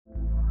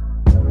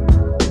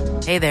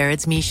Hey there,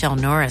 it's Michelle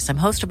Norris. I'm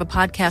host of a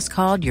podcast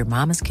called Your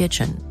Mama's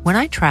Kitchen. When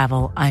I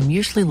travel, I'm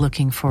usually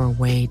looking for a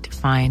way to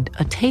find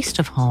a taste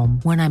of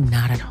home when I'm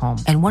not at home.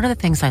 And one of the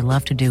things I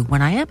love to do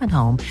when I am at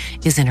home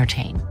is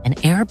entertain. And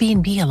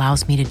Airbnb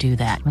allows me to do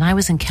that. When I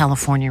was in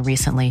California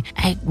recently,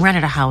 I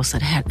rented a house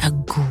that had a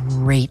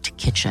great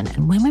kitchen.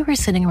 And when we were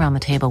sitting around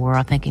the table, we were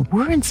all thinking,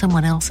 we're in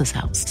someone else's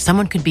house.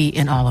 Someone could be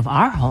in all of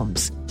our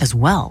homes as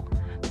well.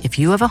 If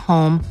you have a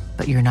home,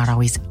 but you're not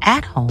always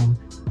at home,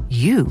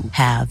 you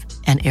have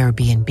an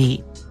Airbnb.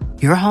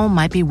 Your home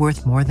might be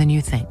worth more than you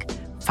think.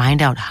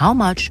 Find out how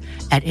much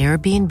at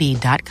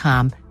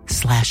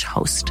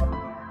airbnb.com/host.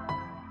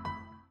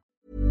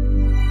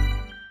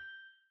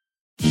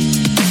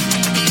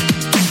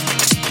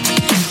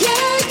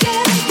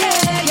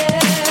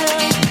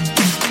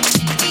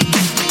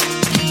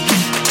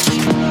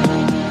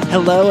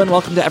 Hello and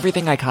welcome to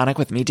Everything Iconic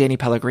with me, Danny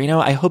Pellegrino.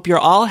 I hope you're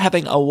all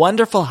having a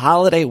wonderful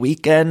holiday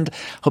weekend.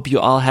 Hope you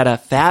all had a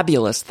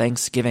fabulous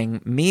Thanksgiving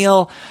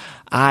meal.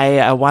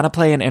 I want to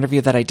play an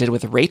interview that I did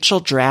with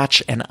Rachel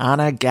Dratch and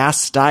Ana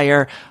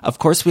Gasteyer. Of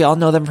course, we all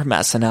know them from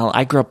SNL.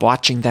 I grew up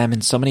watching them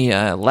in so many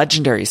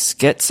legendary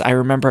skits. I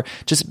remember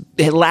just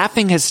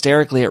laughing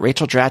hysterically at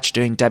Rachel Dratch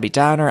doing Debbie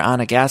Downer,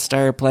 Ana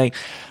Gasteyer playing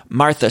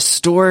Martha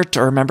Stewart.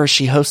 Or remember,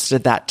 she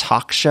hosted that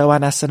talk show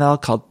on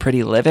SNL called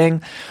Pretty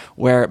Living,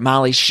 where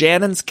Molly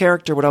Shannon's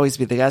character would always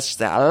be the guest. She'd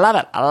say, I love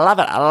it, I love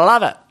it, I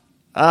love it.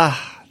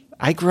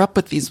 I grew up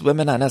with these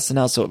women on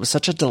SNL, so it was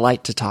such a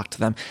delight to talk to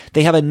them.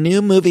 They have a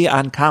new movie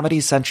on Comedy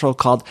Central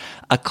called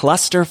A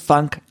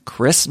Clusterfunk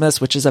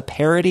Christmas, which is a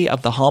parody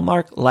of the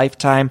Hallmark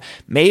Lifetime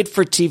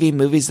made-for-TV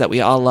movies that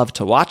we all love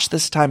to watch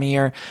this time of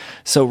year.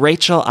 So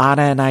Rachel,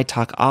 Ana, and I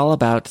talk all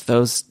about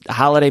those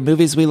holiday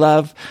movies we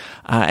love,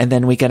 and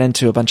then we get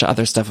into a bunch of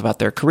other stuff about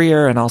their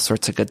career and all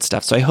sorts of good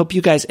stuff. So I hope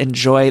you guys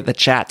enjoy the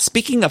chat.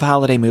 Speaking of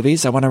holiday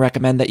movies, I want to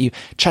recommend that you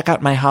check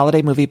out my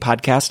holiday movie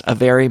podcast, A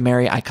Very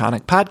Merry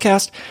Iconic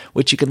Podcast,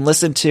 which you can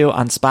listen to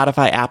on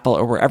Spotify, Apple,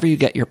 or wherever you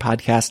get your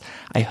podcast.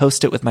 I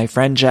host it with my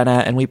friend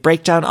Jenna, and we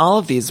break down all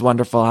of these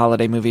wonderful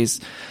holiday movies.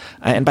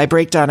 And by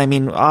breakdown, I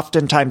mean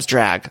oftentimes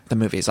drag the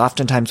movies.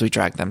 Oftentimes we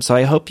drag them. So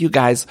I hope you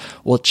guys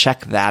will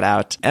check that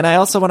out. And I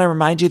also want to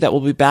remind you that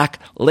we'll be back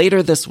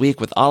later this week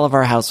with all of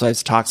our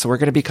Housewives talk. So we're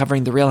going to be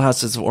covering the Real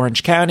Houses of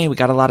Orange County. We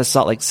got a lot of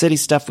Salt Lake City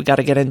stuff we got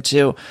to get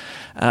into.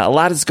 A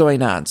lot is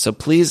going on. So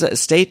please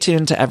stay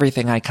tuned to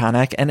Everything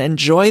Iconic and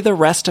enjoy the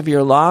rest of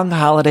your long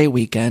holiday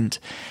weekend.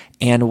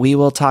 And we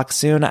will talk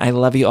soon. I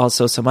love you all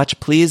so much.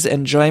 Please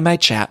enjoy my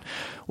chat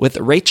with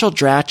Rachel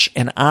Dratch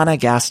and Ana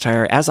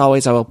Gasteyer. As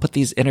always, I will put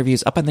these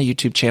interviews up on the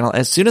YouTube channel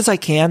as soon as I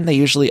can. They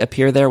usually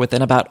appear there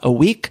within about a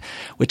week,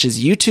 which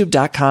is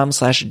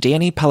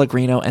youtube.com/Danny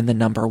Pellegrino and the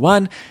number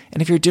 1.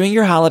 And if you're doing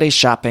your holiday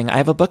shopping, I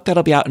have a book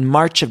that'll be out in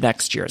March of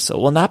next year. So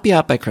it will not be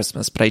out by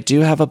Christmas, but I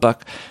do have a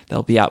book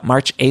that'll be out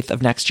March 8th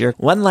of next year.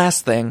 One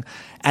last thing.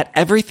 At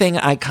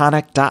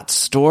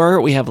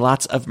everythingiconic.store, we have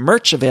lots of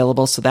merch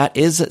available. So that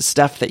is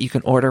stuff that you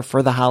can order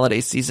for the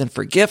holiday season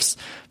for gifts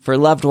for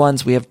loved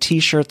ones. We have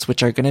t-shirts,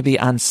 which are going to be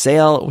on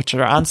sale, which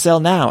are on sale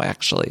now,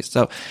 actually.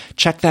 So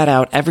check that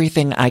out.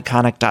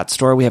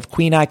 Everythingiconic.store. We have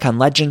Queen Icon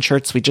Legend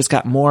shirts. We just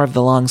got more of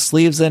the long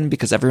sleeves in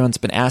because everyone's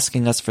been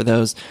asking us for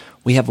those.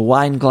 We have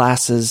wine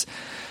glasses.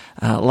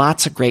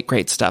 Lots of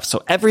great stuff.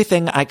 So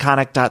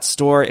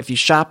everythingiconic.store. If you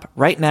shop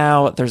right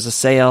now, there's a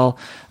sale,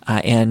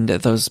 and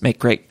those make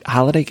great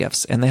holiday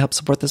gifts and they help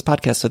support this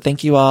podcast. So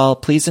thank you all.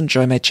 Please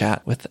enjoy my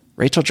chat with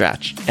Rachel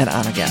Dratch and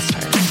Ana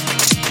Gasteyer.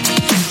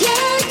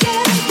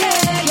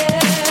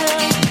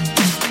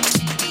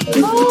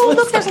 Oh,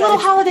 look, there's a little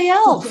holiday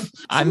elf.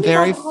 I'm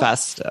very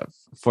festive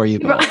for you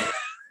both.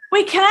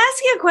 Wait, can I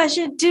ask you a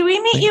question? Did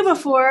we meet you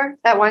before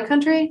at Wine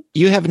Country?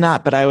 You have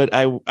not, but I would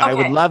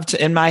love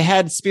to. In my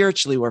head,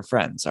 spiritually, we're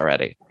friends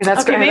already.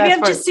 Okay, maybe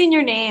I've just seen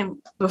your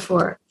name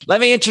before. Let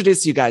me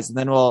introduce you guys, and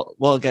then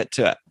we'll get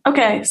to it.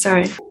 Okay,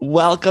 sorry.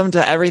 Welcome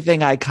to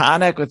Everything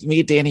Iconic with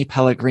me, Danny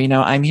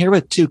Pellegrino. I'm here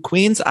with two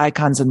queens,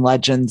 icons, and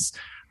legends.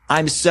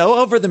 I'm so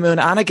over the moon.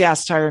 Ana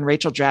Gasteyer and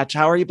Rachel Dratch.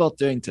 How are you both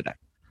doing today?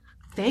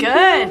 Thank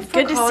Good. you for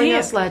Good to calling see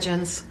us you.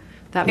 legends.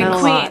 That meant a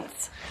lot.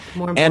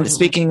 And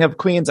speaking of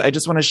queens, I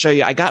just want to show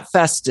you, I got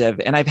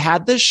festive and I've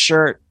had this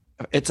shirt.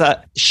 It's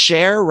a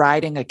Cher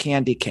riding a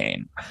candy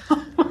cane.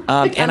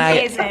 And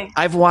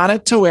I've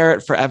wanted to wear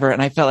it forever. And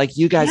I felt like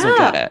you guys will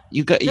get it.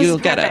 You'll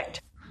get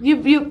it.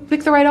 You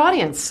picked the right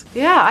audience.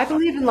 Yeah. I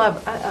believe in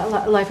love,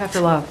 life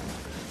after love.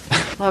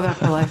 Love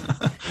after life.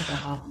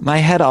 My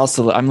head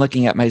also, I'm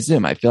looking at my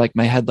Zoom. I feel like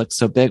my head looks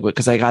so big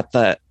because I got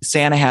the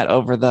Santa hat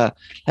over the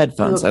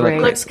headphones.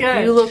 Looks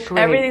good. You look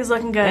great. Everything's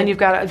looking good. And you've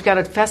got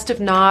a festive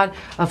nod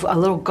of a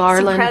little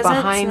garland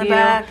behind you.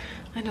 Back.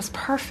 And it's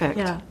perfect.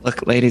 Yeah.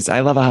 Look, ladies,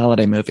 I love a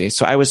holiday movie.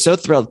 So I was so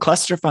thrilled.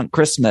 Clusterfunk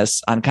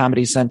Christmas on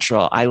Comedy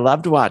Central. I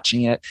loved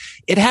watching it.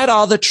 It had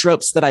all the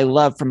tropes that I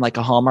love from like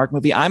a Hallmark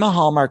movie. I'm a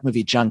Hallmark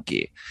movie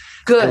junkie.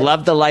 Good. I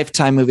love the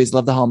Lifetime movies,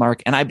 love the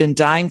Hallmark, and I've been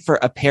dying for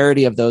a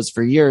parody of those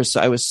for years. So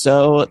I was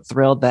so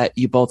thrilled that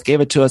you both gave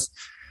it to us.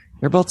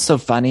 You're both so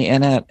funny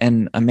in it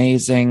and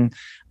amazing.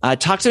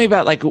 Talk to me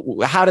about like,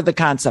 how did the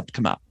concept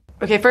come up?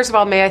 Okay, first of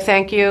all, may I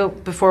thank you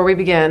before we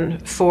begin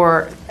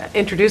for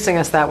introducing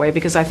us that way,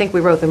 because I think we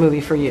wrote the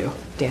movie for you,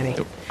 Danny.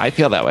 I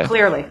feel that way.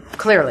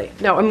 Clearly.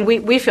 No, I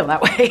mean, we feel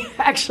that way.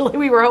 Actually,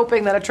 we were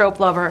hoping that a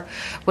trope lover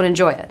would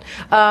enjoy it.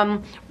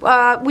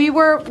 We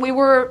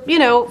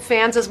were,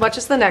 fans as much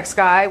as the next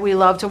guy. We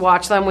love to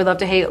watch them. We love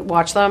to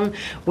watch them.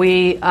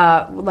 We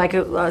like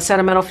a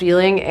sentimental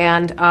feeling,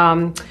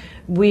 and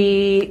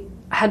we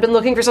had been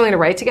looking for something to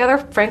write together,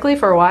 frankly,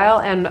 for a while.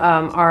 And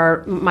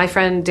my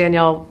friend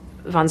Danielle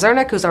Von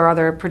Zernick, who's our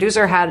other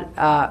producer,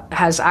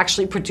 has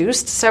actually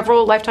produced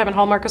several Lifetime and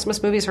Hallmark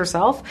Christmas movies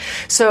herself.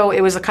 So it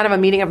was a kind of a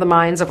meeting of the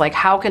minds of like,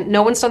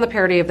 no one's done the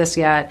parody of this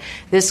yet.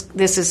 This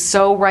is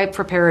so ripe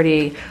for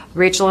parody.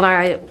 Rachel and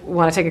I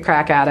want to take a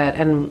crack at it,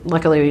 and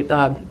luckily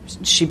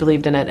she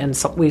believed in it, and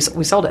so we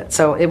sold it.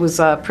 So it was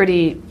a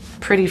pretty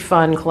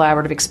fun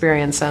collaborative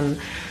experience, and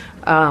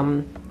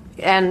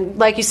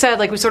like you said,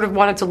 like we sort of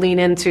wanted to lean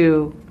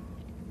into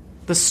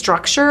the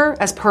structure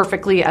as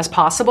perfectly as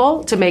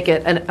possible to make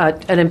it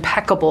an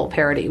impeccable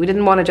parody. We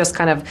didn't want to just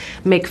kind of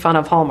make fun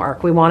of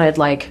Hallmark. We wanted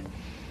like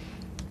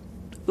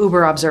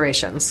uber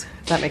observations.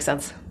 If that makes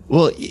sense.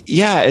 Well,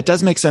 yeah, it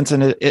does make sense.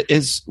 And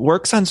it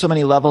works on so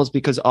many levels,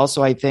 because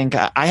also I think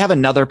I have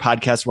another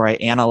podcast where I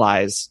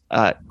analyze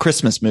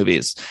Christmas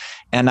movies,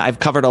 and I've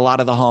covered a lot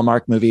of the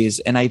Hallmark movies.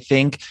 And I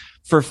think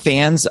for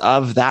fans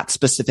of that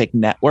specific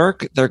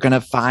network, they're going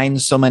to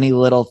find so many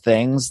little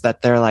things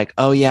that they're like,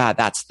 oh yeah,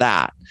 that's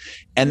that.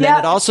 And then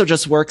it also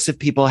just works if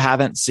people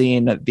haven't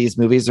seen these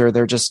movies, or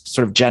they're just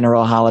sort of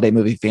general holiday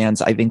movie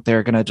fans. I think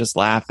they're going to just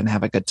laugh and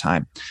have a good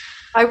time.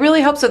 I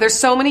really hope so. There's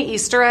so many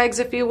Easter eggs,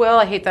 if you will.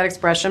 I hate that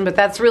expression, but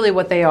that's really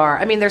what they are.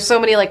 I mean, there's so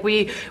many, like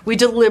we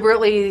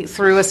deliberately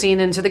threw a scene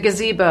into the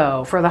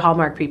gazebo for the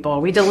Hallmark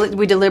people. We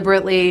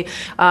deliberately,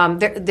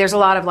 there's a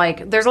lot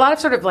of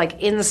sort of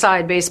like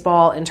inside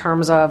baseball in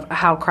terms of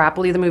how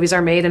crappily the movies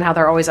are made and how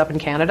they're always up in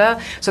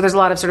Canada. So there's a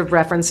lot of sort of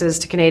references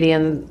to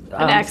Canadian,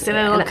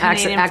 accidental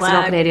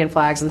Canadian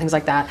flags and things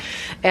like that.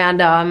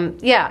 And,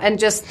 and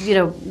just,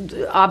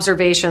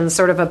 observations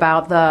sort of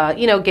about the,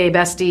 gay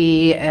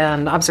bestie,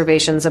 and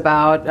observations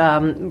about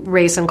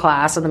race and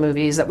class in the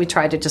movies that we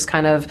tried to just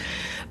kind of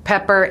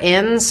pepper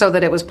in so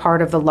that it was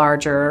part of the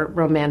larger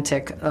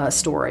romantic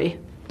story.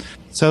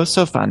 So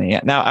funny.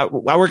 Now,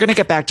 we're going to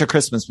get back to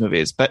Christmas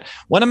movies, but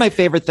one of my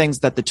favorite things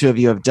that the two of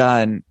you have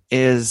done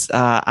is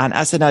on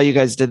SNL, you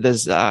guys did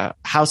this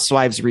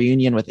Housewives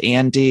reunion with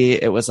Andy.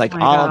 It was like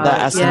all of the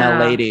SNL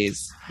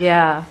ladies.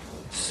 Yeah.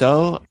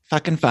 So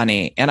fucking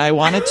funny. And I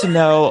wanted to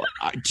know,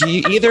 do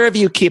either of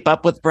you keep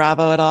up with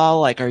Bravo at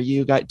all? Like, do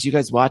you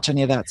guys watch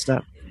any of that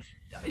stuff?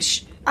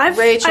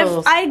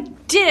 Rachel. I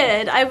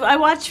did. I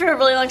watched for a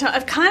really long time.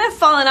 I've kind of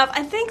fallen off.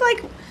 I think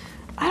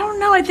I don't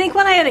know. I think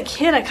when I had a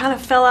kid, I kind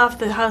of fell off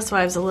the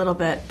Housewives a little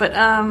bit. But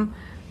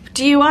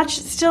do you watch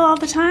it still all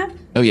the time?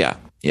 Oh, yeah.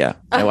 Yeah,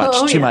 I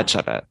watch too much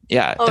of it.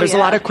 Yeah, there's a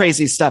lot of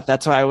crazy stuff.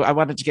 That's why I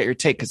wanted to get your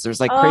take, because there's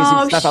like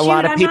crazy stuff. A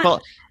lot of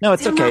people. No,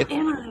 it's okay.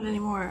 I'm not in it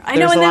anymore.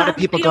 There's a lot of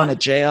people going to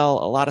jail.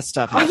 A lot of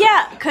stuff. Oh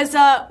yeah, because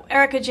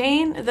Erika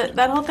Jayne,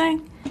 that whole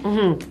thing.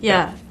 Mm-hmm.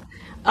 Yeah.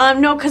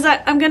 No, because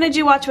I'm gonna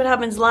do Watch What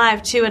Happens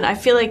Live too, and I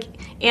feel like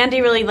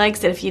Andy really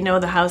likes it if you know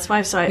the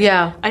Housewives. So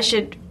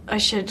I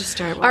should just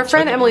start watching. Our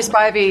friend Emily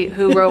Spivey,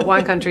 who wrote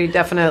Wine Country,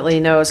 definitely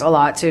knows a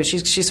lot too.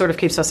 She sort of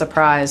keeps us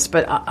apprised.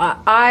 But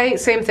I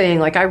same thing.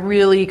 Like I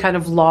really kind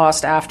of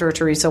lost after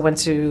Teresa went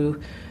to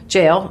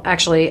jail,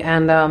 actually,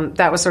 and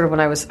that was sort of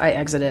when I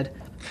exited.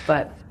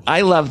 But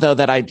I love though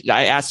that I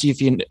asked you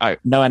if you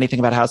know anything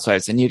about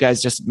Housewives, and you guys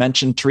just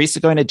mentioned Teresa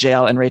going to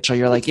jail, and Rachel,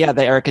 you're like, yeah,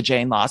 the Erika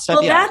Jayne law stuff.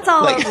 Well, that's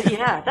all over.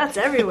 Yeah, that's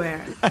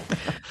everywhere.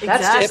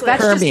 Exactly.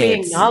 That's just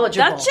being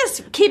knowledgeable. That's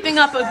just keeping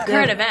up with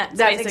current events.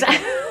 That's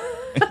exactly.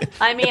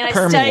 I mean, I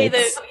study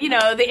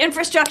the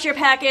infrastructure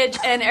package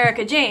and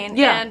Erika Jayne,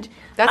 and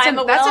that's in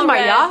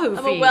my Yahoo feed.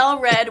 I'm a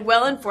well-read,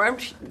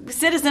 well-informed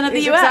citizen of the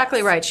U.S.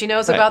 Exactly right. She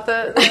knows about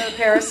the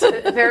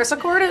Paris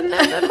Accord, and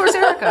of course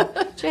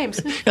Erika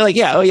James. You're like,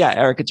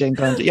 Erika Jayne.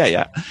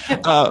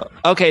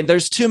 Okay,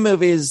 there's two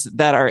movies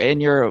that are in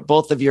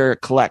both of your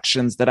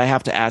collections that I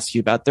have to ask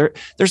you about. They're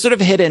sort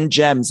of hidden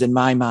gems in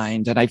my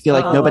mind, and I feel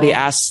like nobody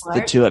asks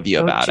the two of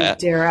you about it.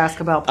 Don't you dare ask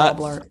about Paul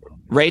Blart.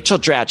 Rachel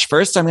Dratch,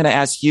 first I'm going to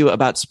ask you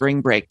about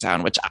Spring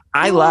Breakdown, which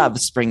I love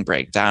Spring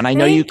Breakdown. I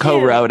know you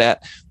co-wrote it.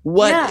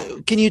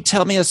 Can you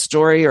tell me a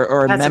story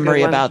or a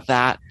memory about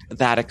that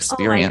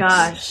experience? Oh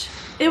my gosh.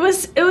 It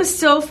was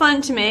so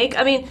fun to make.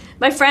 I mean,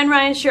 my friend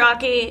Ryan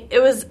Shiraki, it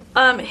was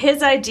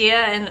his idea,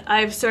 and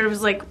I sort of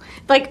was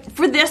like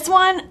for this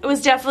one, it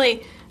was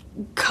definitely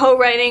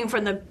co-writing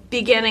from the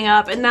beginning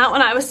up, and that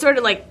one I was sort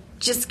of like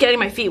just getting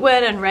my feet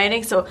wet and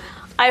writing, so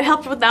I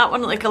helped with that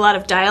one, like a lot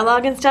of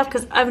dialogue and stuff,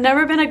 because I've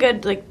never been a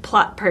good like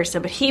plot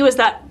person, but he was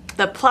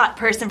the plot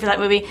person for that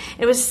movie.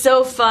 It was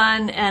so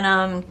fun,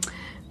 and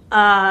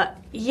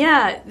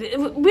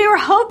we were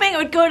hoping it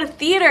would go to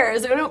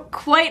theaters. We don't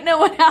quite know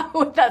what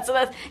happened with that,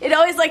 so it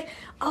always like,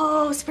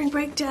 Spring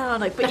Breakdown,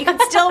 like, but you can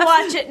still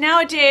watch it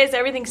nowadays.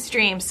 Everything's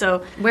streamed,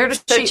 so where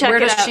does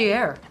she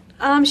air?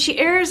 She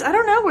airs. I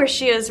don't know where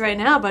she is right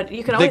now, but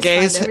you can always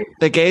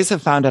the gays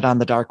have found it on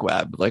the dark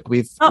web. Like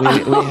we have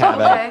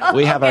it.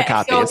 We have our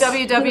copies. So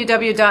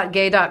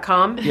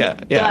www.gay.com.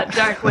 Yeah.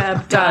 Dark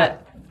web.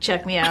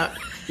 Check me out.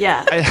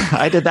 Yeah.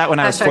 I did that when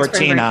I was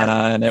 14,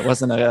 Anna, and it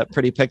wasn't a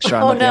pretty picture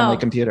on the family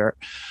computer.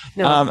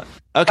 No.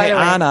 Okay,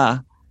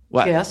 Anna.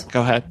 What? Yes.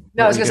 Go ahead.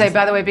 No, I was going to say,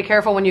 by the way, be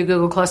careful when you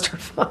Google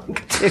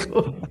clusterfuck,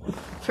 too.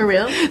 For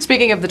real?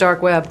 Speaking of the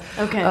dark web.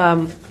 Okay.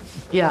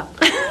 Yeah.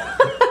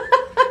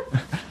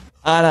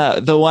 Anna,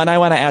 the one I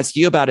want to ask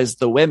you about is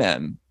The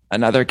Women,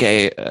 another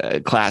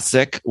gay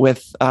classic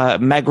with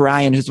Meg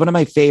Ryan, who's one of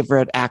my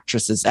favorite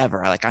actresses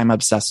ever. Like, I'm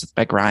obsessed with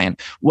Meg Ryan.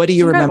 What do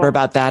you remember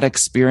about that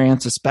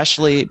experience,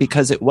 especially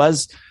because it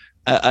was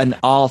an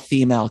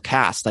all-female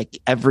cast, like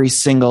every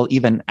single,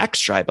 even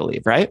extra, I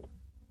believe, right?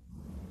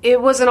 It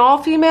was an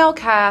all-female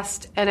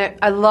cast, and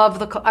I love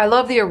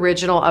the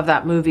original of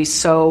that movie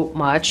so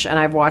much, and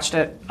I've watched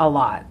it a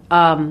lot.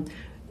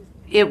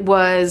 It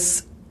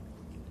was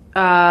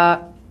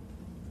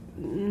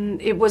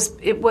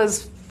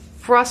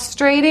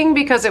frustrating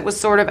because it was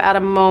sort of at a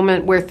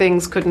moment where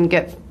things couldn't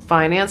get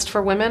financed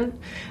for women.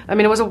 I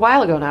mean, it was a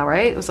while ago now,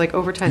 right? It was like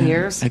over 10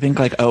 years. I think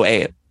like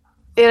 2008.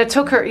 And it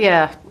took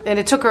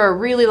her a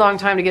really long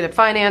time to get it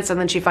financed, and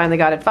then she finally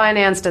got it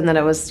financed, and then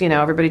it was,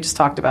 everybody just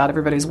talked about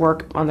everybody's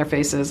work on their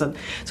faces, and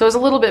so it was a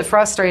little bit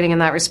frustrating in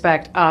that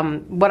respect.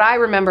 What I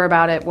remember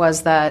about it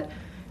was that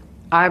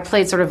I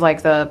played sort of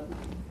like the,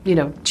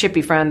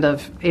 chippy friend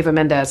of Eva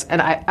Mendes,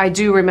 and I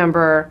do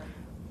remember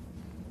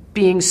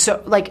being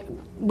so, like,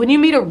 when you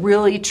meet a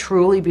really,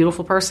 truly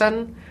beautiful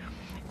person,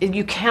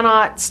 you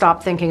cannot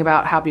stop thinking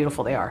about how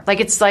beautiful they are.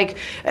 Like, it's like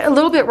a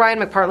little bit Ryan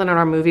McPartlin in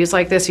our movies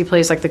like this. He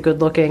plays like the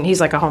good-looking,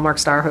 he's like a Hallmark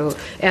star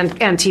and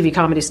TV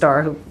comedy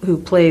star who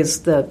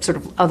plays the sort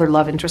of other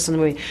love interest in the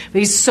movie. But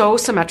he's so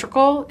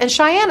symmetrical. And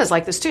Cheyenne is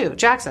like this too,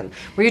 Jackson,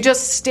 where you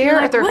just stare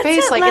at their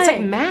face like it's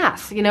like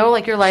math,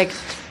 like you're like,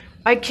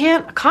 I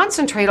can't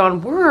concentrate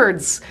on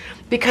words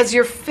because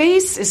your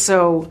face is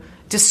so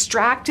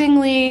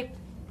distractingly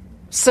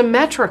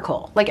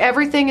symmetrical. Like,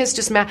 everything is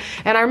just and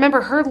I remember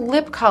her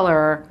lip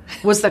color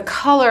was the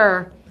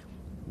color,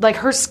 like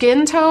her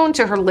skin tone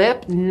to her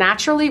lip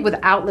naturally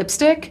without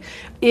lipstick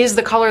is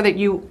the color that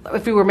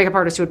if you were a makeup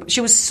artist,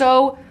 she was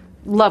so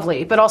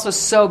lovely, but also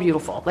so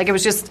beautiful. Like, it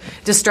was just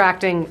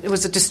distracting. It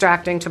was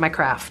distracting to my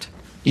craft.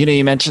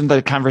 You mentioned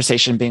the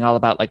conversation being all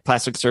about like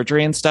plastic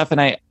surgery and stuff.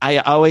 And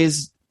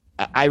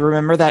I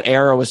remember that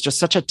era was just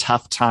such a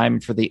tough time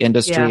for the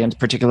industry and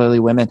particularly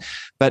women.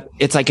 But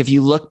it's like, if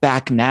you look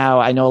back now,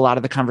 I know a lot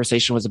of the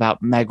conversation was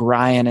about Meg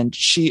Ryan, and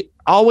she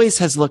always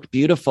has looked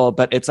beautiful,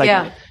 but it's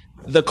like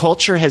the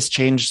culture has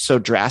changed so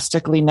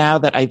drastically now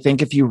that I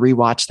think if you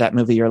rewatch that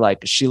movie, you're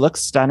like, she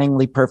looks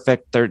stunningly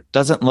perfect. There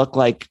doesn't look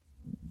like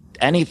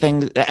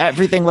anything.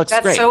 Everything looks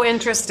great. That's so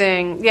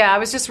interesting. Yeah, I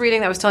was just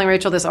reading. I was telling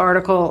Rachel this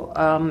article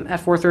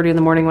at 4:30 in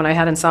the morning when I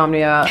had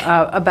insomnia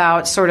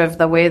about sort of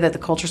the way that the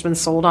culture's been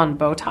sold on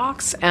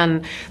Botox,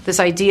 and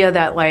this idea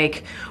that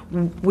like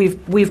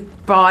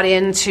we've bought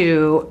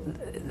into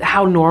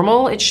how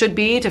normal it should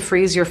be to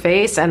freeze your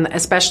face, and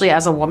especially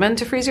as a woman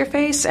to freeze your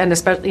face, and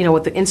especially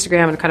with the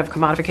Instagram and kind of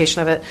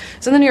commodification of it.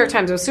 So in the New York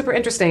Times, it was super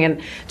interesting.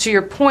 And to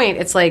your point,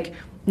 it's like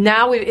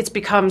now it's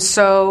become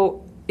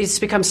so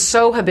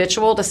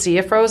habitual to see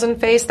a frozen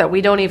face that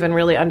we don't even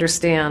really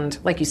understand.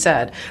 Like you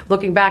said,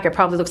 looking back, it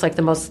probably looks like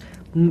the most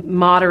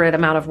moderate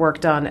amount of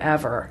work done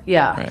ever.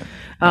 Yeah. Right.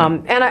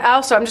 And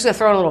I'm just going to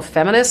throw in a little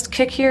feminist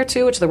kick here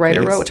too, which the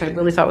writer wrote, which I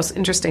really thought was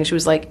interesting. She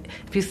was like,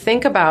 if you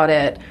think about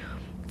it,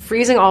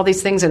 freezing all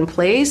these things in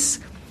place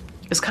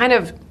is kind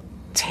of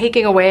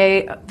taking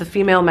away the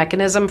female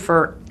mechanism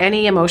for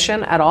any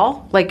emotion at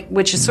all, like,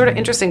 which is sort of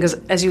interesting because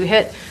as you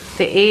hit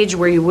the age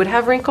where you would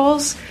have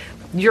wrinkles,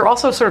 you're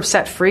also sort of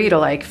set free to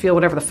like feel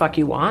whatever the fuck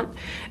you want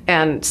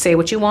and say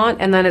what you want.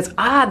 And then it's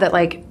odd that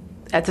like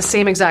at the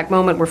same exact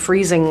moment we're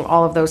freezing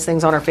all of those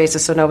things on our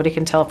faces so nobody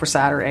can tell if we're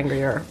sad or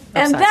angry or upset.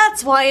 And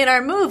that's why in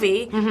our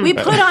movie we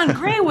put on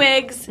gray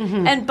wigs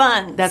and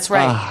buns. That's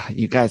right.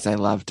 You guys, I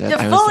loved it.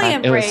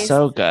 It was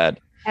so good.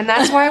 And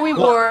that's why we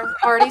wore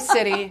Party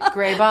City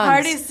gray buns.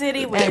 Party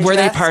City wigs. Were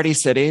they Party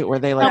City? Were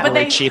they like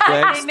really cheap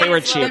wigs? They were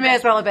cheap. They may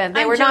as well have been.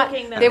 They were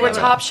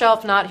top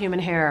shelf, not human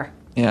hair.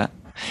 Yeah.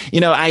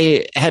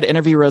 I had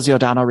interviewed Rosie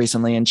O'Donnell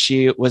recently, and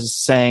she was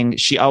saying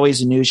she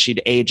always knew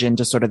she'd age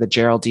into sort of the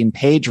Geraldine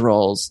Page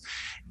roles.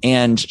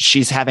 And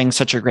she's having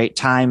such a great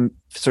time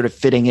sort of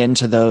fitting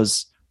into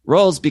those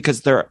roles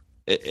because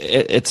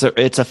it's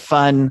a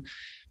fun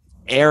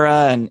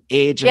era and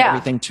age and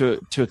everything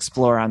to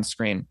explore on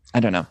screen. I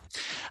don't know.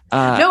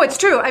 No, it's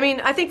true. I mean,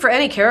 I think for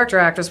any character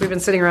actress, we've been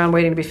sitting around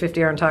waiting to be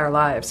 50 our entire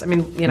lives. I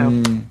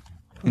mean,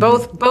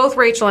 both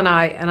Rachel and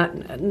I,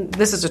 and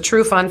this is a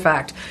true fun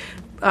fact.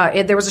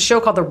 There was a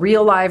show called The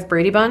Real Live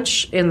Brady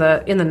Bunch in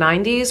the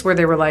 90s where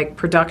they were like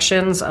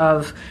productions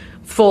of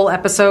full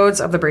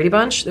episodes of the Brady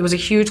Bunch. It was a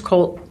huge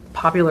cult,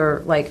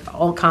 popular, like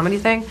all comedy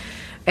thing.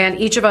 And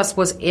each of us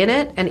was in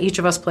it, and each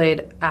of us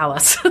played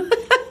Alice.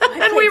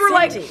 And we were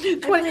like,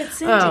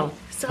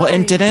 Well,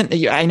 and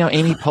I know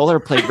Amy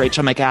Poehler played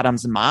Rachel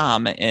McAdams'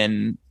 mom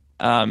in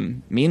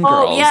Mean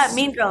Girls. Oh, yeah,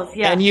 Mean Girls,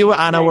 yeah. And you,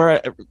 Anna,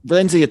 were,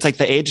 Lindsay, it's like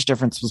the age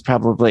difference was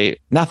probably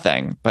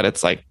nothing, but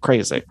it's like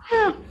crazy.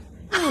 Yeah,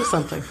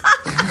 something.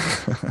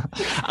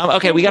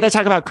 Okay, we got to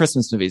talk about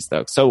Christmas movies,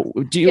 though. So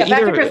do you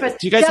back to Christmas.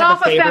 do you guys Get have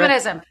off a favorite? of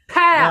feminism.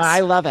 Pass. No, I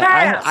love it.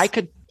 I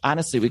could,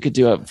 honestly, we could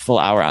do a full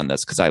hour on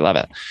this because I love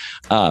it.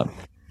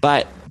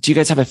 But do you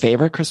guys have a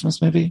favorite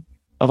Christmas movie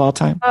of all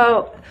time?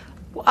 Oh,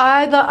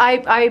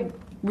 I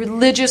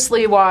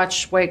religiously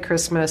watch White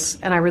Christmas,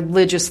 and I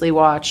religiously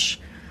watch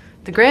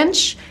The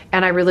Grinch,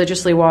 and I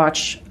religiously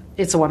watch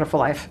It's a Wonderful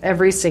Life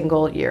every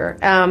single year.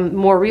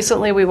 More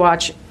recently, we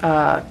watch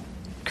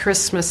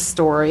Christmas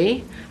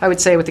Story, I would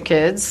say, with the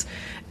kids,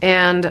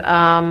 and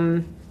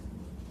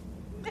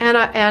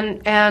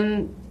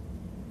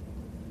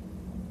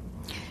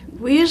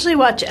we usually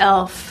watch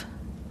Elf.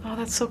 Oh,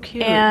 that's so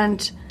cute.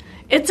 And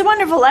It's a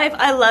Wonderful Life.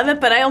 I love it,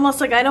 but I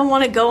almost I don't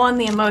want to go on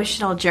the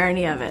emotional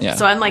journey of it. Yeah,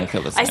 so I'm like,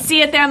 I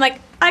see it there. I'm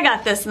like, I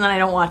got this, and then I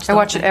don't watch it. I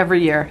watch it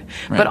every year.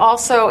 Right. But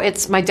also,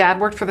 it's my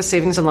dad worked for the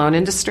savings and loan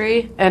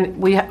industry,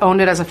 and we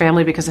owned it as a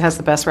family because it has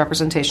the best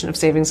representation of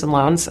savings and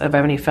loans of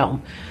any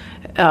film.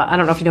 I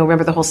don't know if you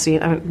remember the whole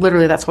scene. I mean,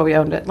 literally, that's why we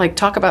owned it. Like,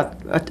 talk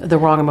about the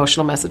wrong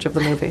emotional message of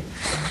the movie.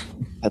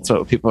 That's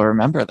what people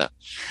remember, though.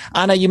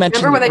 Anna, you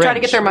mentioned. Remember when they Grinch. try to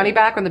get their money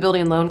back when the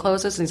building loan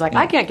closes, and he's like,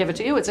 "I can't give it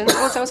to you. It's in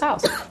so-and-so's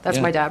house." That's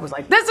my dad was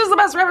like, "This is the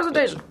best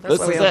representation." That's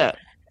This is it.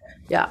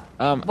 Yeah.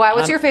 Why?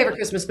 What's your favorite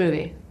Christmas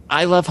movie?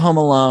 I love Home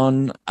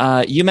Alone.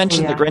 You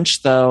mentioned The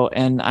Grinch, though,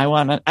 and I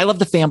love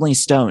The Family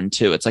Stone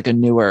too. It's like a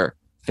newer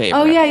favorite.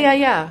 Oh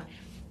yeah.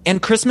 And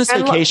Christmas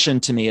Vacation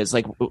to me is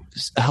like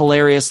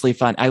hilariously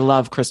fun. I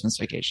love Christmas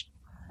Vacation.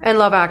 And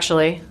Love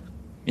Actually.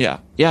 Yeah,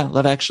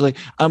 Love Actually.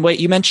 Wait,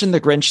 you mentioned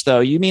The Grinch, though.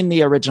 You mean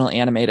the original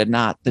animated,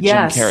 not the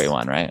Jim Carrey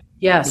one, right?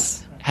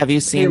 Yes. Have you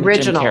seen the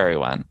Jim Carrey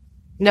one?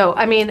 No,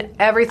 I mean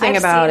everything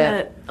about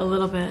it. A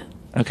little bit.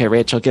 Okay,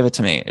 Rachel, give it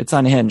to me. It's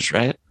unhinged,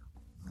 right?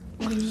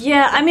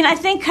 Yeah, I mean, I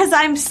think because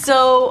I'm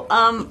so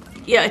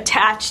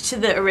attached to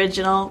the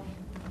original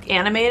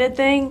animated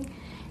thing.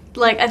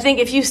 Like, I think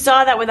if you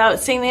saw that without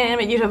seeing the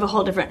anime, you'd have a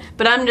whole different.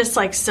 But I'm just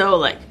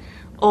so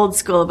old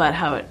school about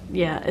how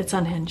it's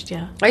unhinged.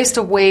 Yeah, I used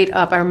to wait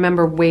up. I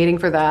remember waiting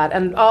for that,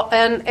 and all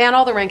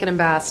the Rankin and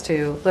Bass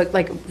too.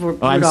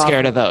 I'm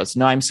scared of those.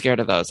 No, I'm scared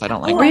of those. I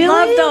don't like. Really? I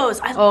love those.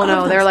 I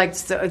love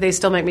those. They're they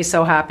still make me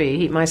so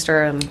happy.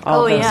 Heatmeister and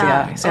all of those.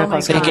 Yeah, Santa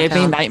Claus. They gave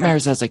me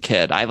nightmares as a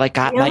kid. I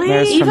got really?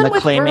 nightmares Even from the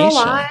with claymation.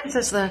 I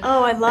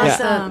love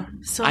them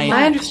so much.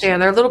 I understand.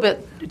 They're a little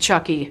bit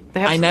Chucky.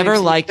 I never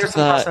liked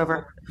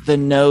the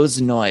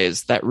nose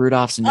noise that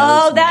Rudolph's nose.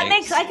 Oh, that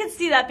makes. I could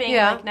see that being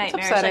nightmares. It's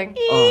upsetting.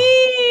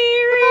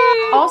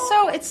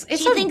 Also, it's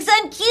she thinks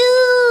I'm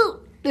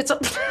cute. It's a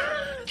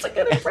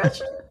good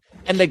impression.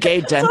 And the gay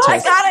dentist.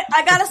 Oh,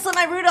 I got to slip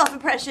my Rudolph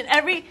impression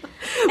every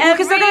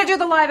because they're going to do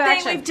the live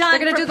action. We've done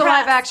they're going to do the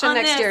live action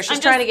next year. She's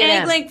trying to get in.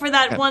 I'm angling for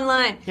that one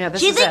line. Yeah,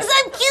 she thinks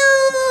I'm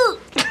cute.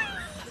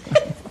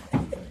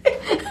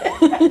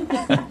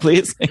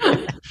 Please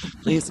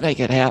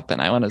make it happen.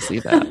 I want to see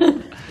that.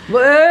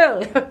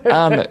 Whoa.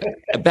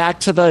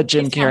 Back to the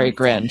Jim Carrey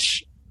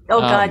Grinch. Oh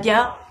God,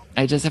 yeah.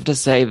 I just have to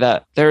say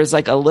that there's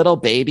a little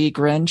baby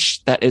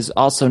Grinch that is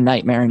also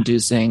nightmare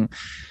inducing.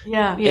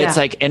 Yeah. It's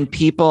and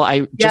people,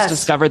 I just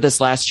discovered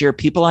this last year,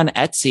 people on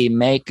Etsy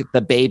make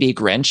the baby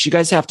Grinch. You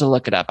guys have to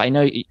look it up. I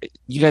know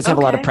you guys have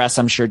a lot of press,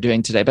 I'm sure,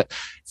 doing today, but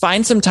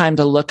find some time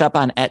to look up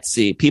on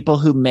Etsy people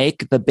who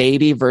make the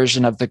baby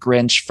version of the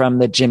Grinch from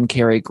the Jim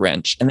Carrey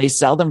Grinch. And they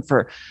sell them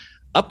for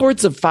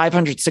upwards of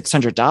 $500,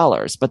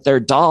 $600, but they're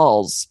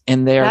dolls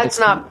and they're. That's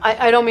not,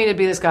 I don't mean to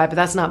be this guy, but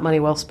that's not money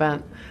well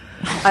spent.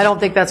 I don't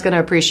think that's going to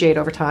appreciate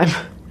over time.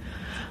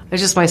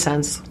 It's just my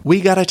sense.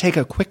 We got to take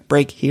a quick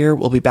break here.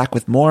 We'll be back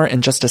with more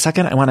in just a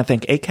second. I want to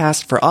thank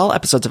Acast for all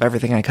episodes of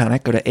Everything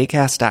Iconic. Go to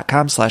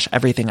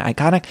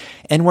acast.com/everythingiconic.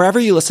 And wherever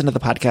you listen to the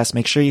podcast,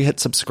 make sure you hit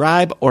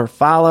subscribe or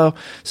follow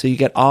so you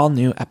get all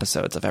new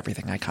episodes of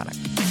Everything Iconic.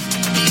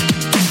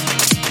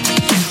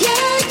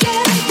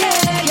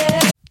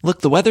 Look,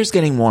 the weather's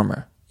getting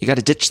warmer. You got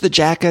to ditch the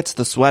jackets,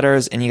 the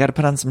sweaters, and you got to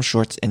put on some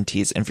shorts and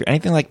tees. And if you're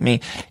anything like me,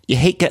 you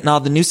hate getting all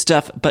the new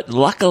stuff, but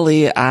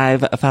luckily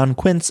I've found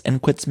Quince, and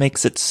Quince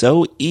makes it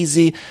so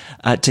easy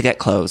to get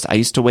clothes. I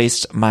used to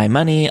waste my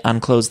money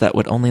on clothes that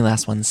would only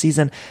last one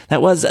season.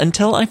 That was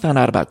until I found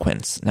out about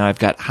Quince. Now I've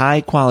got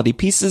high quality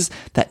pieces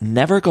that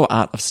never go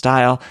out of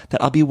style that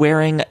I'll be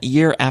wearing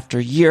year after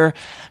year.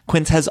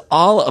 Quince has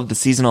all of the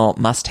seasonal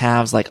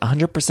must-haves like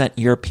 100%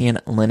 European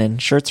linen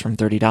shirts from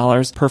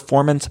 $30,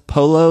 performance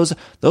polos.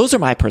 Those are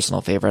my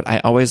personal favorite. I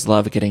always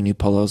love getting new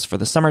polos for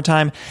the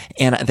summertime,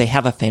 and they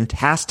have a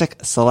fantastic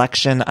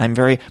selection. I'm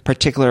very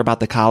particular about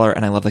the collar,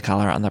 and I love the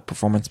collar on the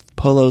performance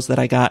polos that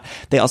I got.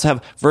 They also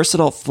have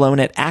versatile flow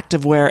knit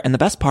activewear, and the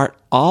best part,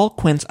 all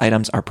Quince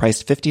items are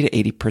priced 50 to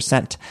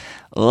 80%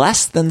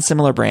 less than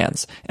similar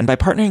brands. And by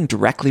partnering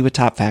directly with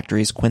top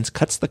factories, Quince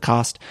cuts the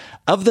cost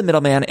of the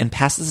middleman and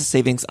passes the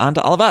savings on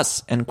to all of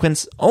us. And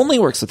Quince only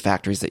works with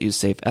factories that use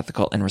safe,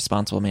 ethical, and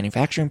responsible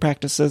manufacturing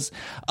practices,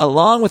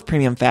 along with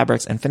premium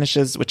fabrics and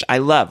finishes, which I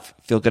love.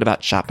 Feel good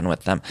about shopping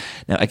with them.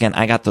 Now, again,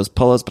 I got those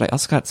polos, but I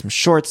also got some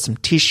shorts, some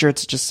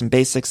t-shirts, just some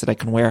basics that I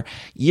can wear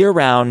year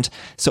round.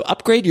 So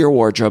upgrade your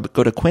wardrobe.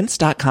 Go to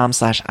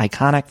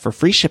quince.com/iconic for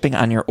free shipping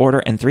on your order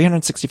and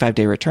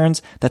 365-day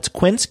returns. That's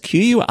Quince,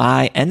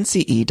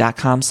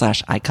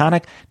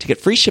 QUINCE.com/iconic to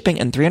get free shipping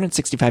and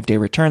 365-day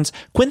returns.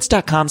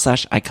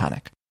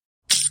 Quince.com/iconic.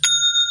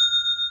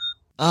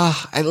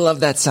 Ah, I love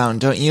that sound,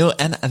 don't you?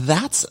 And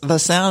that's the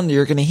sound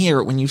you're going to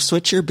hear when you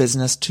switch your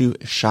business to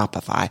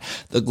Shopify,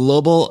 the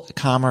global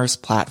commerce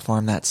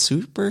platform that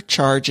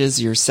supercharges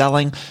your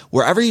selling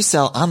wherever you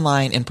sell,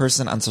 online, in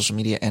person, on social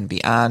media, and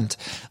beyond.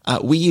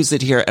 We use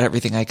it here at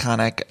Everything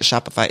Iconic.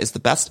 Shopify is the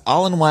best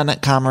all-in-one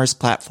commerce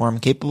platform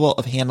capable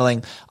of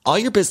handling all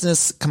your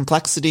business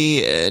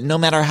complexity, no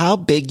matter how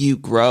big you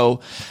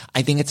grow.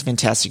 I think it's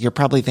fantastic. You're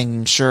probably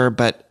thinking, sure,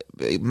 but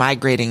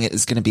migrating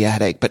is going to be a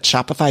headache, but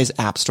Shopify's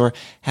App Store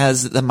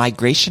has the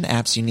migration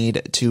apps you need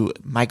to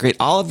migrate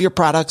all of your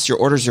products, your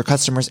orders, your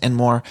customers, and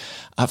more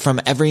from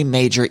every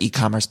major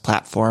e-commerce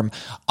platform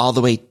all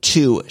the way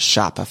to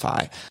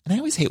Shopify. And I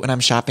always hate when I'm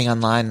shopping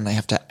online and I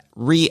have to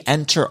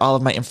re-enter all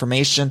of my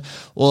information.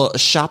 Well,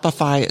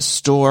 Shopify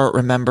store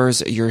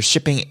remembers your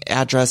shipping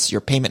address, your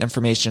payment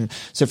information.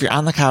 So if you're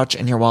on the couch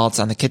and your wallet's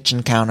on the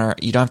kitchen counter,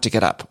 you don't have to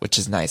get up, which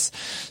is nice.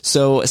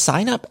 So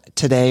sign up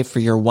today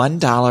for your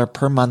 $1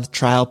 per month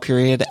trial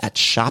period at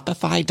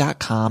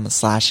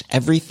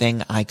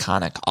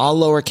shopify.com/everythingiconic, all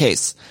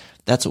lowercase.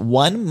 That's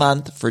 1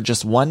 month for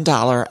just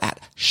 $1 at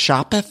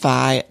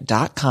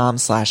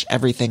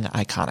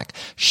shopify.com/everythingiconic.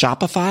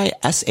 Shopify,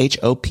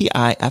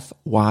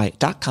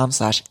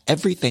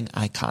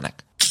 SHOPIFY.com/everythingiconic.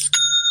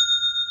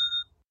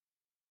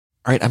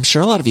 All right, I'm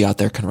sure a lot of you out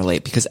there can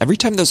relate because every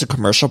time there's a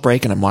commercial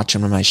break and I'm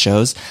watching one of my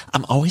shows,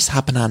 I'm always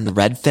hopping on the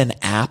Redfin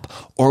app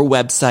or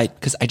website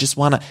because I just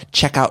want to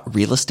check out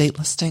real estate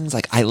listings.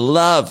 Like, I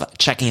love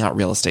checking out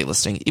real estate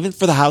listings, even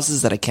for the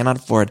houses that I cannot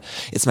afford.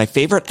 It's my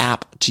favorite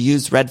app to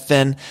use,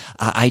 Redfin.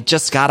 I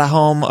just got a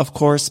home, of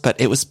course, but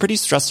it was a pretty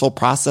stressful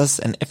process.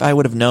 And if I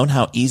would have known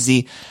how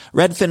easy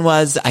Redfin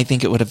was, I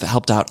think it would have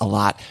helped out a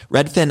lot.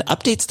 Redfin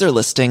updates their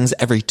listings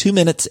every 2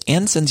 minutes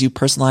and sends you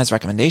personalized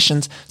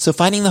recommendations. So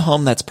finding the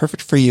home that's perfect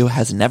for you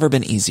has never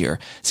been easier.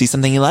 See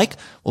something you like?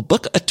 Well,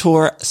 book a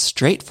tour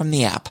straight from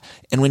the app.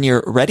 And when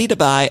you're ready to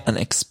buy, an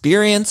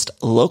experienced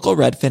local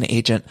Redfin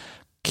agent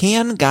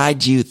can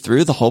guide you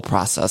through the whole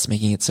process,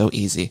 making it so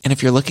easy. And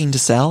if you're looking to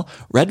sell,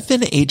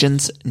 Redfin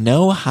agents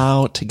know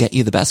how to get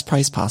you the best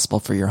price possible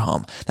for your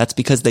home. That's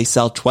because they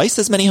sell twice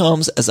as many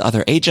homes as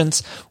other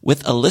agents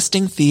with a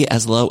listing fee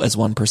as low as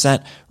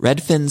 1%.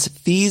 Redfin's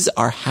fees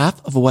are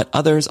half of what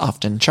others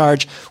often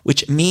charge,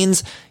 which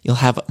means you'll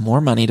have more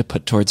money to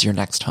put towards your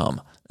next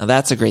home. Now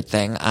that's a great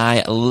thing.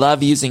 I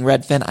love using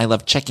Redfin. I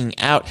love checking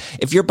out.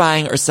 If you're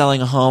buying or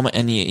selling a home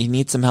and you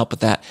need some help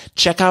with that,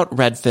 check out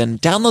Redfin.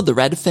 Download the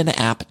Redfin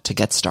app to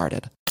get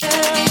started.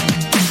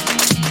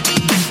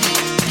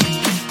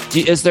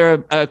 Is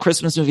there a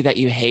Christmas movie that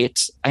you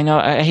hate? I know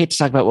I hate to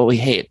talk about what we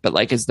hate, but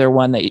like, is there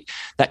one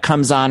that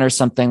comes on or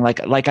something?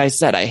 Like I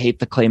said, I hate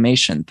the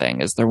claymation thing.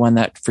 Is there one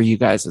that for you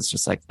guys is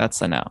just like,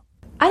 that's a no?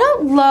 I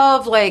don't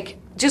love, like,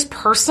 just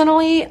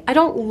personally, I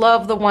don't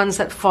love the ones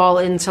that fall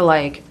into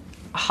like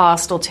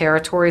hostile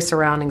territory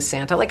surrounding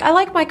Santa. Like, I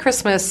like my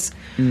Christmas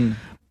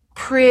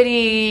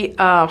pretty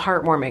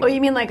heartwarming. Oh,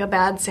 you mean like a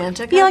bad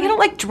Santa? Yeah, like I don't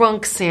like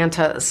drunk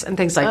Santas and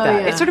things like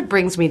that. Yeah. It sort of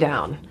brings me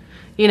down.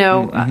 You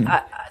know,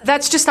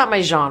 that's just not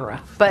my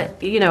genre.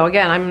 But, you know,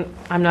 again,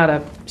 I'm not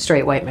a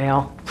straight white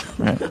male.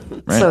 Right.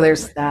 So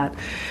there's that.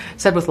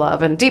 Said with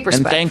love and deep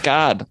respect. And thank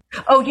God.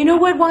 Oh, you know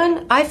what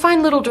one? I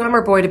find Little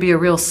Drummer Boy to be a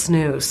real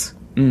snooze.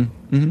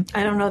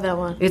 I don't know that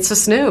one. It's a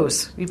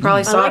snooze. You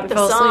probably saw it and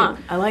fell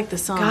asleep. I like the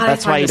song. God,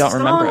 That's why you don't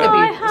remember it.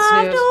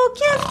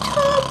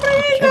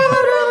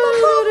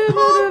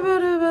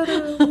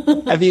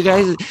 Have you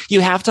guys?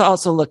 You have to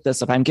also look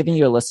this up. I'm giving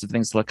you a list of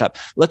things to look up.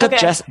 Look up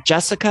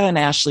Jessica and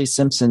Ashley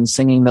Simpson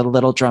singing "The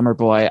Little Drummer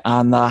Boy"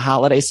 on the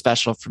holiday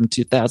special from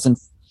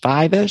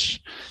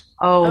 2005-ish.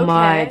 Oh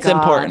my God! It's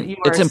important. You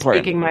It's are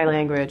important. Speaking my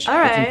language. All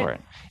right. It's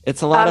important.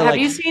 It's a lot of have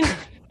like. you seen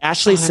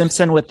Ashley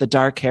Simpson with the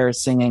dark hair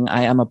singing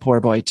 "I Am a Poor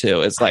Boy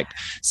Too" is like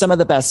some of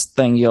the best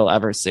thing you'll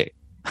ever see.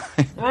 All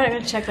right, I'm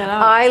gonna check that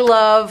out. I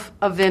love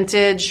a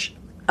vintage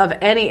of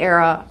any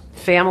era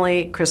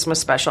family Christmas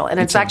special, and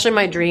it's actually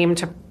my dream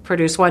to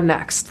produce one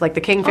next, like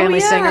the King Family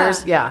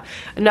Singers. Yeah,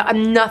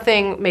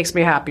 nothing makes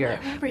me happier.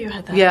 I remember you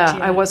had that. Yeah,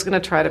 idea. I was going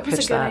to try to was a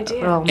pitch good that.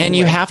 idea. Oh, And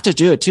you have to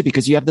do it too,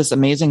 because you have this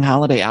amazing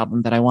holiday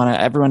album that I want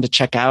everyone to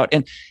check out.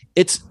 And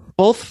it's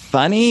both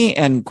funny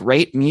and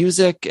great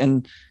music.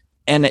 And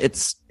and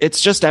it's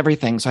just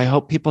everything. So I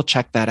hope people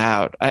check that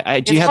out.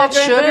 Do you have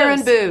Sugar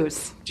and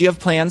Booze? Do you have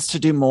plans to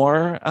do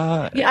more?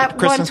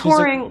 Christmas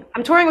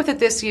I'm touring with it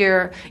this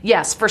year.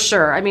 Yes, for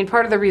sure. I mean,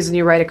 part of the reason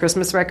you write a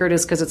Christmas record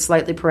is because it's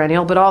slightly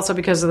perennial, but also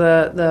because of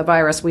the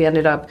virus, we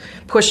ended up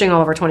pushing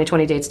all of our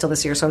 2020 dates till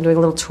this year. So I'm doing a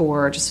little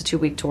tour, just a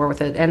 2-week tour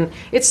with it, and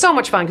it's so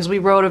much fun because we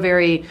wrote a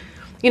very,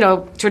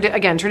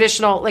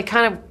 traditional, like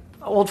kind of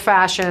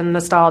old-fashioned,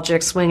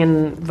 nostalgic,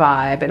 swinging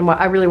vibe, and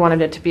I really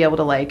wanted it to be able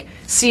to like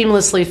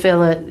seamlessly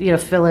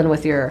fill in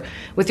with your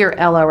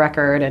Ella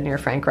record and your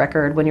Frank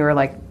record when you were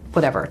like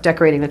whatever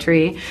decorating the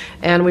tree.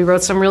 And we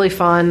wrote some really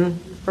fun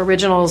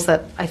originals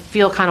that I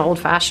feel kind of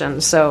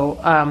old-fashioned. So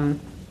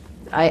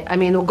I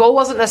mean, the goal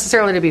wasn't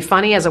necessarily to be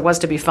funny as it was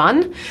to be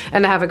fun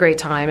and to have a great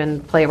time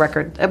and play a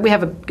record. We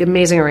have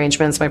amazing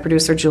arrangements. My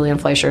producer Julian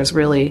Fleischer is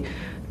really,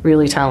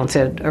 really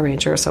talented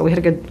arranger. So we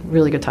had a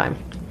really good time.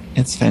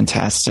 It's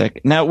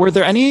fantastic. Now, were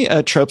there any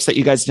tropes that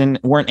you guys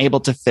weren't able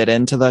to fit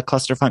into the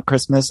Clusterfunk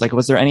Christmas? Like,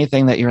 was there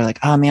anything that you were like,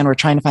 oh man, we're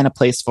trying to find a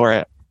place for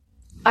it?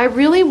 I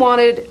really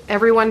wanted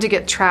everyone to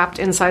get trapped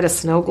inside a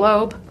snow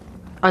globe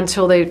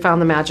until they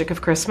found the magic of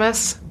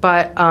Christmas.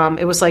 But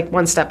it was like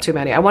one step too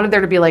many. I wanted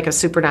there to be like a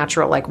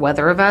supernatural like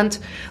weather event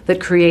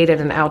that created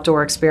an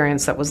outdoor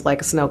experience that was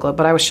like a snow globe,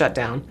 but I was shut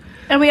down.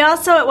 And we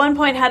also at one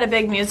point had a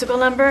big musical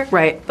number.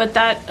 Right. But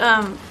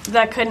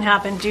that couldn't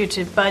happen due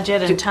to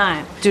budget and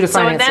time. Due to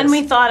finances. So then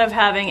we thought of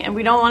having, and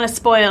we don't want to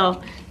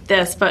spoil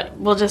this, but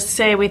we'll just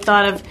say we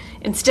thought of,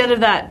 instead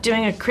of that,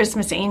 doing a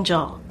Christmas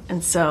angel.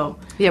 And so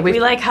we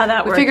like how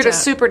that worked. We figured out. a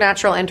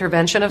supernatural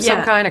intervention of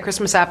some kind, a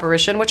Christmas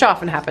apparition, which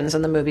often happens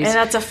in the movies. And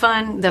that's a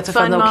fun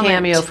little moment.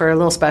 Cameo for a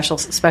little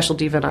special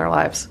diva in our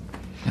lives.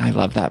 I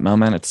love that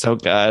moment. It's so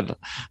good.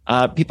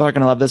 People are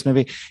going to love this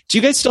movie. Do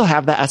you guys still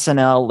have the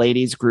SNL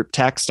ladies group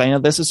text? I know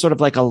this is sort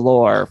of like a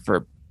lore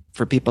for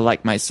people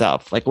like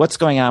myself. Like, what's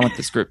going on with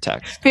this group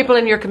text? People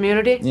in your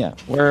community? Yeah,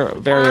 we're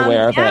very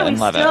aware of it and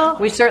love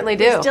it. We certainly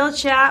do. We still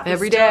chat.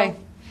 Every day.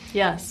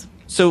 Yes.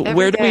 So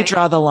where do we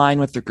draw the line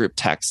with the group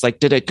text? Like,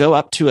 did it go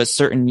up to a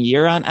certain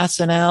year on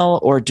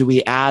SNL, or do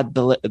we add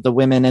the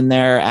women in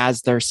there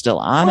as they're still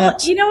on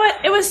it? You know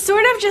what? It was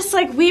sort of just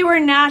like we were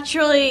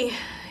naturally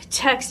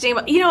texting.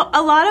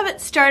 A lot of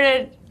it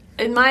started,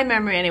 in my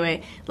memory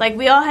anyway, like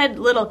we all had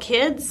little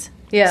kids.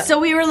 Yeah. So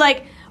we were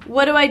like,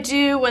 what do I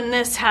do when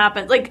this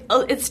happens? Like,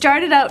 it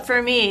started out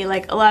for me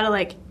like a lot of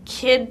like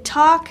kid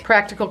talk.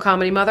 Practical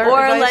comedy mother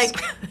or advice.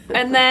 Like,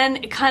 and then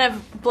it kind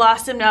of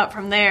blossomed out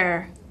from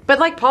there. But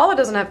like Paula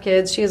doesn't have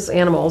kids; she has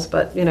animals.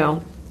 But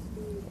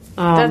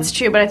that's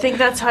true. But I think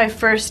that's how I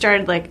first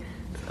started, like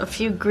a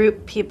few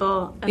group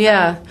people.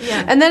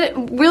 And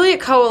then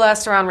it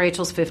coalesced around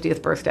Rachel's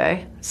 50th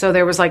birthday. So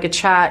there was like a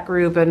chat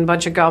group and a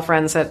bunch of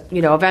girlfriends that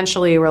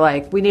eventually were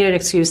like, we need an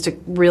excuse to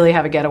really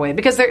have a getaway,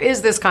 because there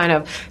is this kind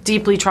of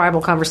deeply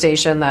tribal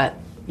conversation that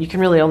you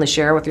can really only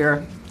share with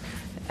your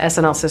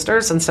SNL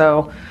sisters, and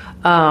so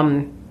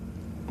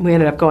we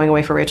ended up going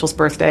away for Rachel's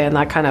birthday, and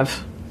that kind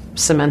of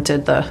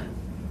cemented the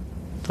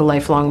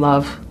lifelong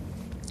love.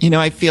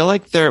 I feel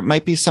like there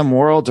might be some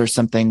world or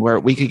something where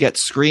we could get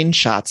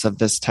screenshots of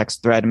this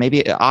text thread,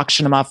 maybe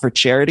auction them off for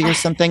charity or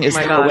something. Is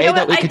there a way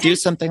that we could do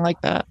something like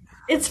that?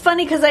 It's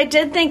funny because I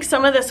did think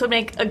some of this would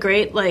make a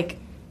great like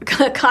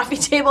coffee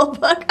table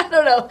book. I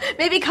don't know.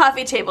 Maybe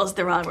coffee table is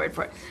the wrong word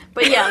for it.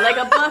 But yeah, like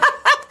a book. Like,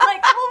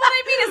 well, what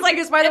I mean is like,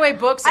 because by the way,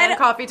 books and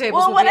coffee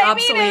tables will be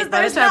obsolete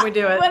by the time we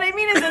do it. What I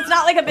mean is it's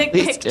not like a big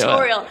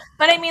pictorial,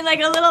 but I mean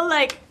like a little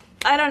like,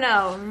 I don't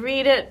know,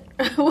 read it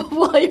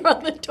while you're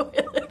on the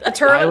toilet. A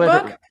toilet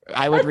book?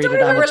 I would read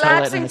it on the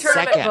toilet in a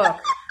second. Book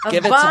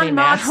Give it to me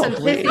now, and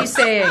please. pithy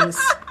sayings.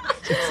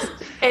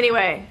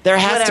 Anyway, there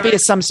has to be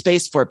some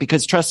space for it,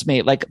 because trust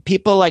me, like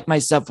people like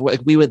myself,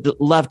 we would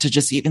love to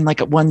just even like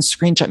one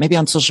screenshot, maybe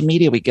on social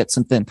media, we get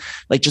something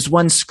like just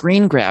one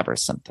screen grab or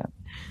something.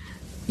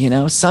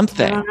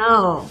 Something. I don't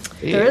know.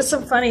 There is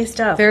some funny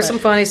stuff. There's some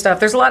funny stuff.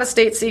 There's a lot of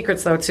state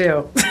secrets though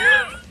too.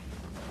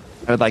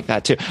 I would like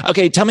that too.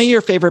 Okay, tell me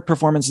your favorite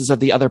performances of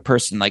the other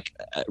person. Like,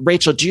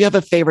 Rachel, do you have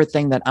a favorite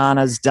thing that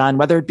Anna's done,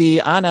 whether it be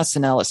on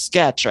SNL, a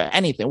sketch, or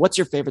anything? What's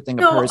your favorite thing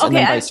of hers, and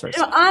then vice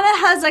versa? Anna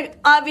has like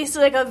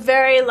obviously like a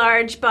very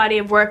large body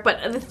of work,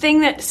 but the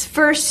thing that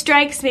first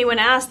strikes me when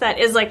asked that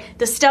is like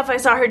the stuff I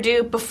saw her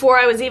do before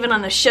I was even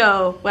on the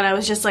show, when I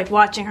was just like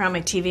watching her on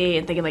my TV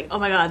and thinking like, oh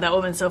my God, that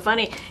woman's so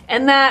funny.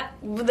 And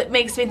that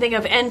makes me think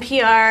of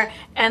NPR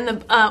and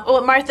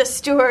the Martha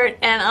Stewart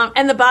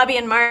and the Bobby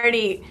and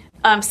Marty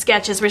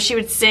sketches where she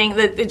would sing.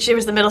 She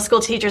was the middle school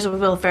teachers with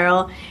Will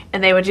Ferrell,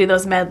 and they would do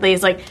those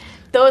medleys. Like,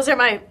 those are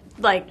my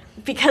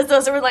because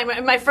those were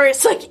like my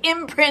first like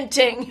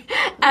imprinting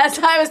as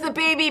I was the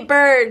baby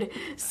bird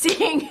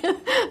seeing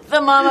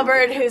the mama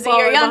bird who's a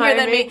year younger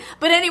than me.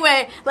 But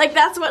anyway, like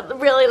that's what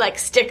really like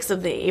sticks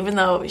with me, even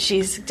though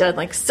she's done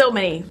like so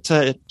many.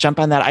 To jump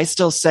on that, I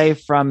still say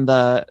from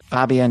the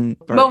Bobby and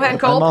Mohan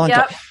Cole,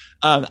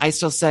 I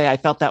still say I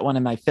felt that one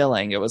in my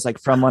filling. It was like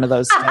from one of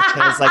those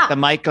sketches, like the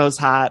mic goes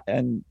hot,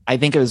 and I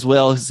think it was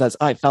Will who says,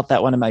 "Oh, I felt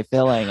that one in my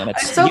filling." And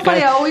it's so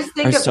funny. I always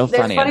think of so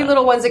there's funny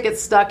little ones that get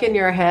stuck in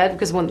your head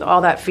because when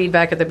all that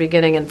feedback at the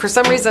beginning, and for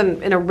some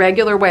reason in a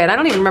regular way, and I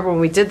don't even remember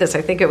when we did this.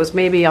 I think it was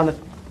maybe on the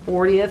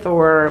 40th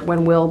or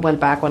when Will went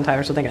back one time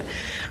or something.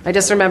 I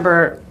just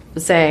remember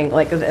saying,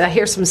 like, I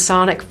hear some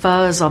sonic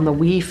fuzz on the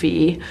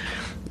Wi-Fi,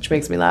 which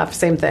makes me laugh.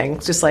 Same thing.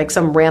 It's just like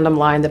some random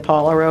line that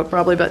Paula wrote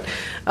probably. But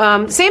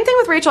same thing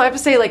with Rachel. I have to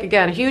say, like,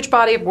 again, huge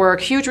body of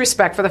work, huge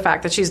respect for the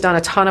fact that she's done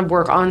a ton of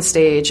work on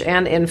stage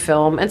and in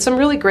film, and some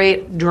really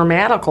great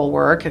dramatical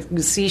work. You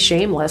see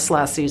Shameless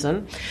last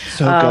season.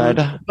 So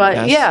good.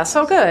 But yeah,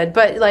 so good.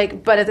 But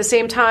at the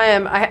same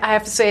time, I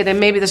have to say that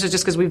maybe this is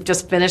just because we've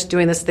just finished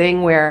doing this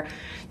thing where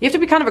you have to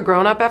be kind of a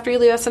grown-up after you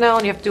leave SNL,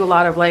 and you have to do a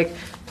lot of, like,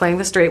 playing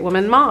the straight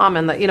woman mom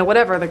and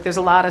whatever. Like, there's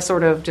a lot of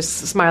sort of just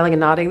smiling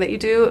and nodding that you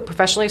do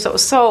professionally. So it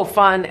was so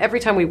fun. Every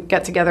time we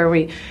get together,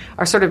 we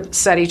are sort of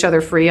set each other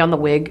free on the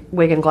wig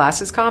and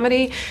glasses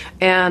comedy.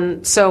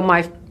 And so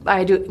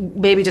I do,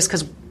 maybe just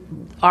because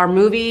our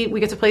movie, we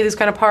get to play these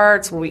kind of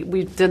parts.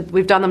 We've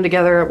done them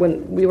together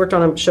when we worked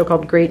on a show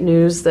called Great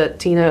News that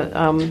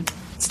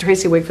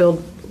Tracy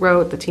Wigfield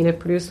wrote, that Tina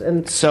produced,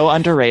 and so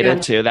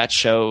underrated too. That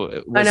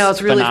show was I know,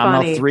 it's really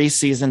phenomenal. funny. 3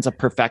 seasons of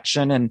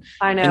perfection, and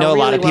I know a really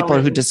lot of people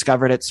well who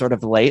discovered it sort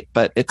of late,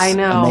 but it's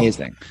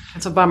amazing.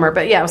 It's a bummer,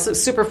 but yeah, it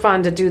was super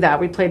fun to do that.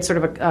 We played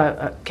sort of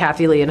a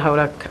Kathy Lee and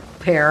Hoda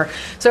pair.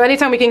 So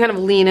anytime we can kind of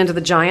lean into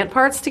the giant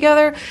parts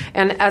together,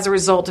 and as a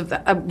result of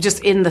that,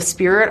 just in the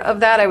spirit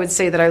of that, I would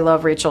say that I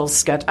love Rachel's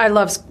sketch. I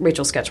love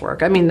Rachel's sketch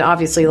work. I mean,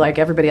 obviously, like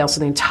everybody else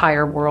in the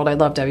entire world, I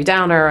love Debbie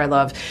Downer. I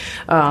love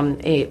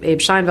Abe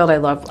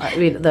Scheinfeld. I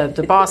mean,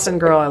 the Boston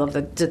girl. I love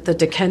the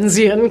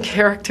Dickensian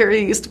character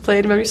he used to play.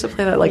 Remember, he used to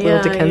play that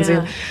little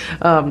Dickensian.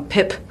 Yeah.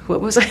 Pip.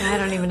 What was it? I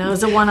don't even know. It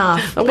was a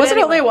one-off. Was it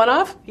only a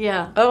one-off?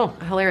 Yeah. Oh,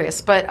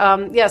 hilarious. But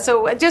yeah,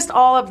 so just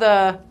all of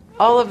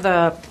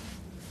the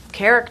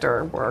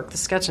character work, the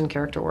sketch and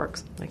character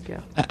works. Like,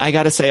 yeah. I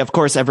got to say, of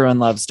course, everyone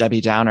loves Debbie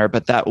Downer,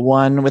 but that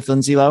one with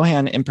Lindsay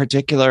Lohan in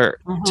particular,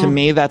 to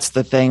me, that's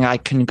the thing I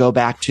can go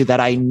back to that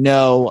I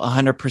know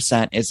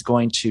 100% is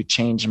going to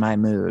change my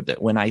mood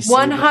when I see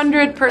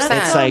 100%.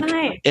 It's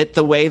like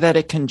the way that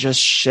it can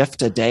just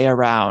shift a day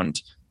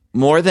around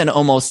more than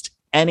almost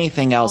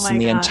anything else in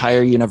the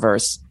entire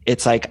universe.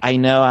 It's like, I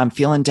know I'm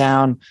feeling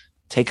down,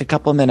 take a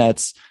couple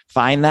minutes,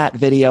 find that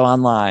video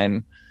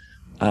online.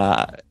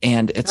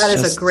 And it's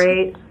a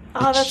great.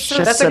 Oh,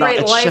 that's a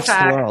great life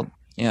hack. The world.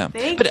 Yeah,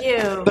 Thank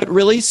you. But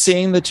really,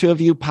 seeing the two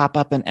of you pop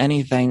up in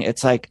anything,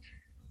 it's like,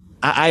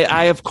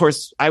 I of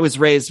course I was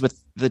raised with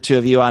the two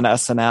of you on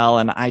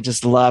SNL, and I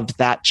just loved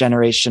that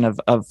generation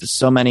of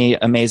so many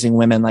amazing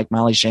women like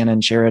Molly Shannon,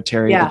 Shara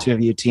Terry, the two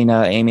of you,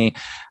 Tina, Amy.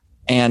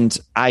 And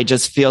I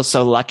just feel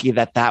so lucky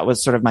that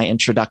was sort of my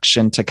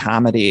introduction to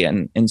comedy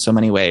in so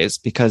many ways,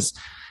 because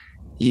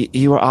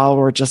you all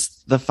were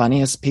just the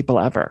funniest people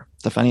ever.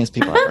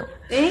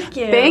 Thank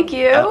you. Thank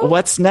you.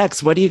 What's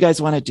next? What do you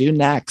guys want to do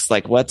next?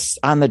 Like, what's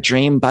on the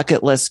dream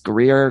bucket list,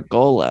 career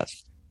goal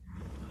list?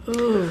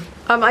 Ooh.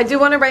 I do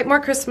want to write more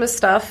Christmas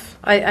stuff.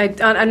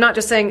 I'm not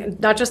just saying,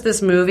 not just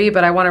this movie,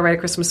 but I want to write a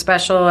Christmas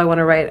special. I want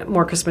to write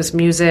more Christmas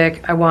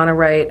music. I want to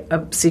write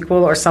a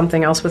sequel or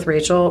something else with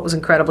Rachel. It was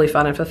incredibly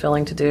fun and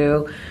fulfilling to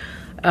do.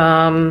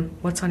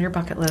 What's on your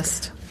bucket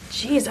list?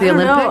 Jeez, I don't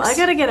know. I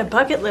got to get a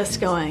bucket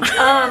list going.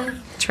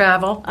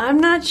 Travel. I'm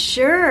not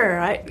sure.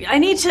 I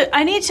need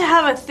to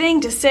have a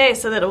thing to say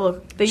so that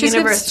the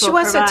universe will She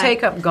wants provide. to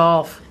take up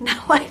golf. No,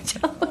 I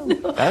don't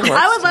know.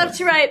 I would love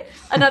to write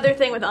another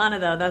thing with Anna,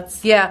 though.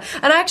 Yeah,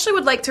 and I actually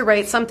would like to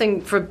write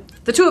something for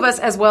the two of us,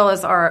 as well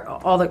as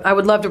I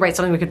would love to write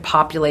something we could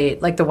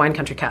populate, like the Wine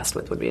Country cast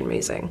with. Would be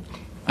amazing.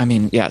 I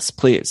mean, yes,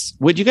 please.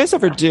 Would you guys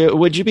would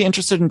you be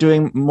interested in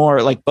doing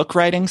more like book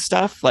writing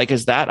stuff? Like,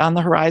 is that on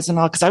the horizon?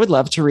 Because I would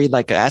love to read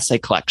like essay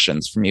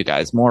collections from you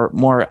guys,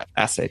 more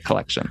essay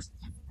collections.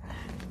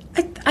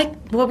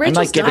 Well, Rachel's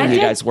I'm like giving you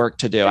guys work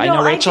to do. I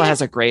know Rachel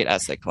has a great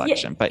essay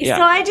collection, but yeah.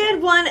 So I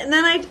did one, and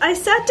then I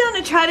sat down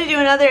to try to do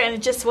another, and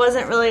it just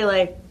wasn't really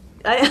like.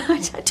 I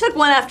took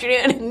one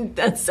afternoon and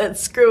then said,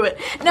 screw it.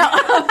 No,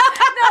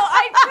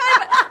 I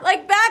tried.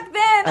 Like, back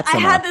then, I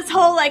had this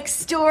whole, like,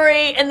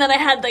 story, and then I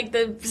had, like,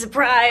 the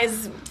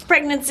surprise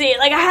pregnancy.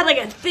 Like, I had, like,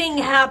 a thing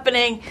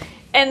happening.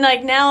 And,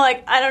 like, now,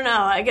 like, I don't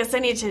know. I guess I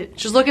need to...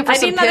 She's looking for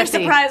some I need another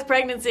pithy. Surprise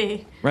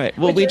pregnancy. Right.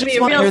 Well, we just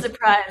want your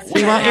surprise.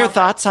 We want your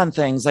thoughts on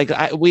things.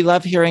 Like, we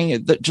love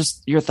hearing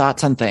just your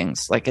thoughts on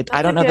things. Like,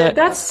 I don't know that...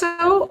 That's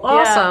so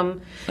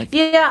awesome.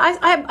 Yeah,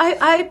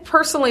 I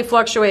personally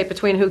fluctuate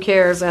between who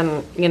cares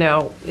and,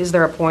 is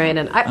there a point?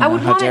 And I would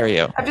how dare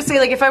you? I have to say,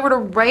 like, if I were to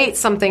write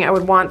something, I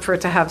would want for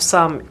it to have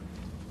some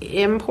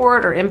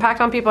import or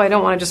impact on people. I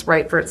don't want to just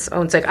write for its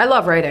own sake. I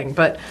love writing,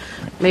 but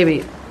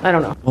maybe, I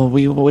don't know. Well,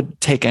 we would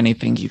take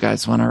anything you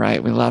guys want to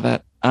write. We love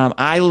it.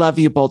 I love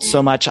you both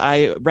so much.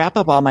 I wrap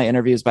up all my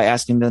interviews by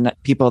asking the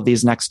people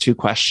these next 2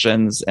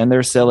 questions, and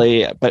they're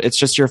silly, but it's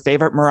just your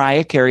favorite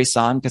Mariah Carey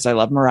song, because I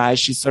love Mariah.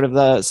 She's sort of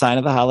the sign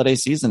of the holiday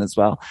season as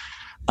well.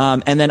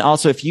 And then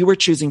also, if you were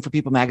choosing for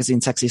People Magazine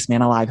Sexiest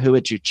Man Alive, who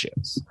would you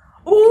choose?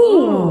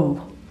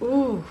 Ooh,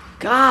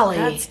 golly,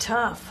 That's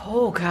tough.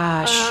 Oh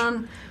gosh.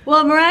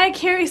 Well, Mariah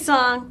Carey's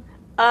song.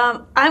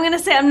 I'm gonna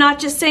say, I'm not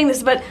just saying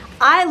this, but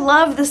I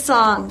love the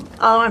song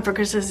 "All I Want for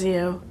Christmas Is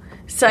You."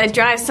 So it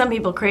drives some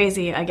people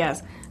crazy, I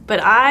guess. But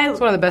It's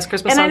one of the best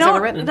Christmas songs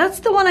ever written. That's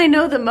the one I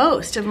know the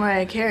most of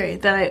Mariah Carey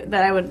that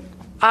I would.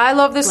 I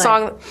love this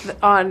song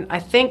on, I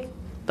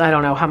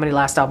don't know how many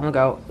last album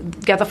ago.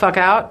 Get the Fuck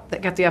Out.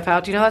 Get the F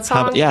Out. Do you know that song?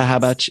 How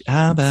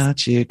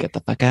about you? Get the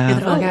fuck out. Get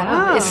the fuck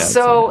out. It's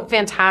so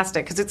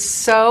fantastic because it's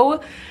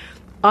so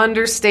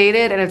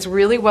understated and it's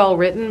really well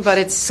written, but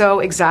it's so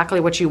exactly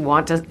what you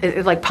want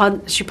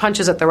to. She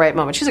punches at the right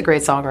moment. She's a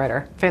great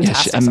songwriter.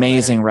 Fantastic.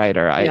 Amazing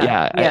writer.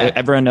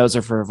 Everyone knows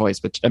her for her voice,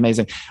 but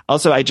amazing.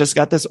 Also, I just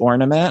got this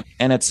ornament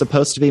and it's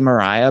supposed to be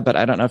Mariah, but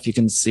I don't know if you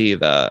can see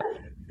the.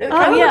 It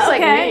kind of looks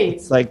like me.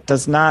 It's like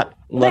does not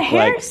look The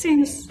hair like.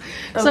 seems.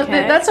 Okay. So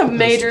that's a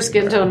major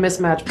skin tone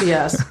mismatch.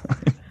 P.S.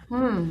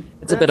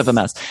 It's a bit of a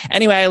mess.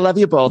 Anyway, I love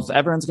you both.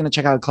 Everyone's going to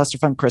check out Cluster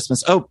Fun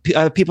Christmas. Oh,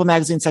 People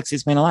Magazine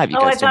Sexiest Man Alive. You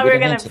guys I thought we were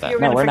going gonna. to that. You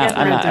were No, gonna we're not.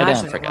 forget I that.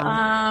 didn't forget.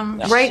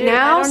 Right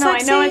now, I don't know.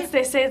 sexy? I know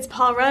they say it's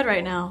Paul Rudd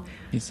right now.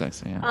 He's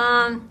sexy.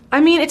 Yeah.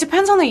 I mean, it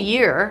depends on the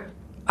year.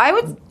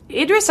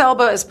 Idris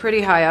Elba is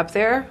pretty high up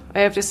there. I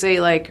have to say,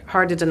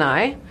 hard to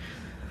deny.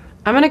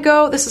 I'm going to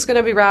go, this is going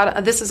to be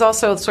rad. This is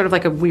also sort of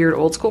like a weird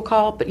old school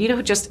call, but you know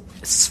who just,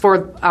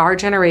 for our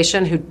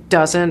generation, who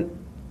doesn't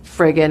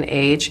friggin'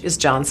 age is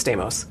John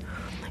Stamos.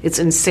 It's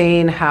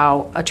insane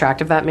how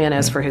attractive that man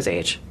is for his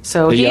age.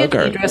 So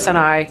Idris and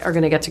I are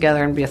going to get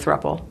together and be a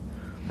throuple.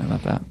 I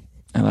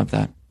love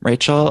that.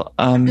 Rachel?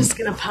 I'm just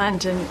going to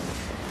punt and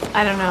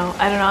I don't know.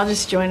 I'll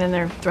just join in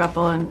their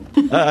throuple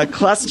and.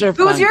 Cluster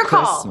Fun Who's your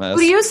call? Christmas.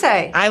 Who do you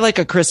say? I like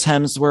a Chris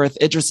Hemsworth,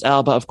 Idris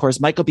Elba, of course.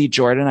 Michael B.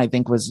 Jordan, I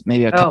think, was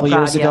maybe a couple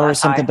years ago or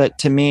something. But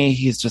to me,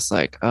 he's just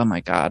like, oh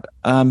my God.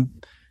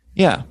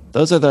 Yeah,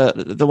 those are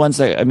the ones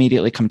that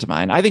immediately come to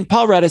mind. I think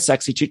Paul Rudd is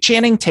sexy too.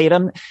 Channing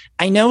Tatum,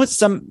 I know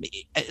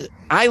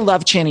I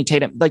love Channing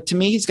Tatum. Like, to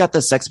me, he's got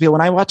the sex appeal.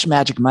 When I watch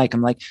Magic Mike,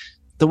 I'm like,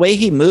 the way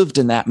he moved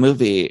in that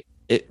movie,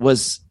 it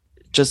was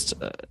just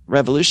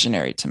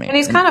revolutionary to me. And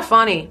he's kind of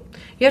funny.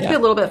 You have to be a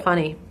little bit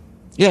funny.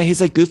 Yeah, he's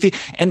like goofy.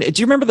 And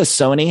do you remember the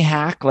Sony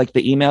hack? Like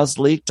the emails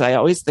leaked. I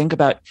always think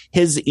about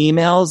his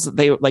emails.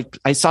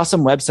 I saw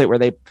some website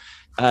where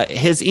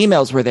his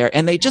emails were there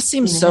and they just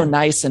seemed so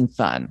nice and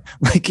fun.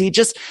 Like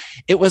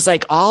it was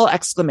like all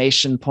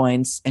exclamation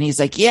points. And he's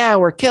like, yeah,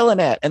 we're killing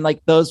it. And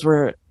like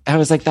I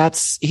was like,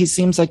 he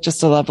seems like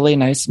just a lovely,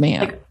 nice man.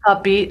 Like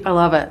upbeat. I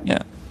love it. Yeah.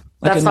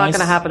 That's not going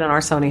to happen in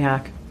our Sony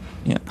hack.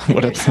 Yeah.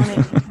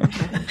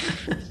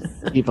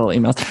 Evil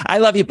emails. I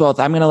love you both.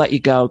 I'm going to let you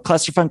go.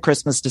 Cluster Fun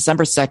Christmas,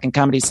 December 2nd,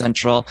 Comedy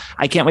Central.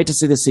 I can't wait to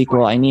see the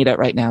sequel. I need it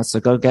right now.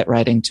 So go get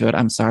right into it.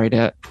 I'm sorry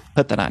to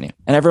put that on you.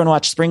 And everyone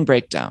watch Spring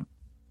Breakdown.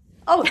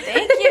 Oh,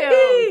 thank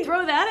you.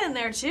 Throw that in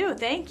there too.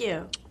 Thank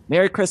you.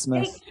 Merry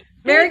Christmas.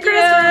 Merry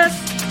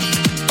Christmas.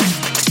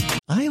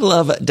 I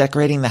love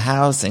decorating the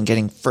house and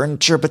getting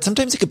furniture, but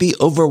sometimes it could be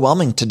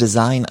overwhelming to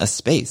design a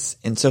space.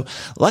 And so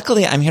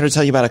luckily I'm here to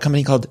tell you about a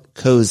company called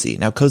Cozy.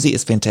 Now Cozy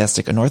is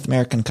fantastic, a North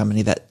American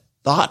company that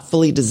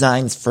thoughtfully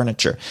designs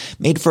furniture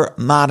made for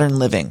modern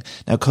living.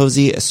 Now,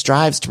 Cozy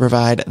strives to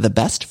provide the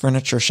best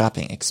furniture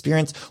shopping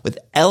experience with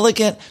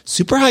elegant,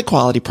 super high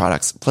quality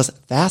products, plus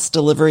fast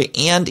delivery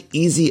and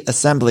easy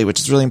assembly, which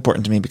is really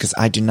important to me because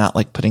I do not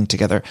like putting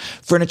together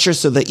furniture.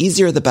 So the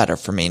easier, the better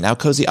for me. Now,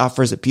 Cozy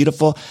offers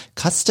beautiful,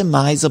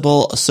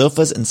 customizable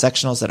sofas and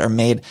sectionals that are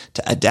made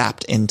to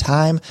adapt in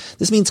time.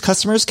 This means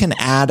customers can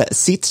add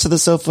seats to the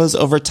sofas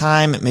over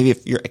time. Maybe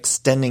if you're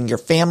extending your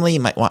family, you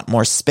might want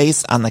more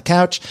space on the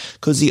couch.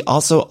 Cozy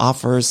also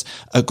offers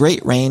a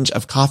great range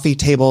of coffee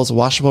tables,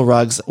 washable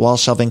rugs, wall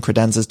shelving,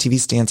 credenzas, TV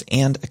stands,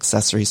 and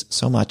accessories.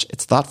 So much.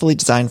 It's thoughtfully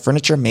designed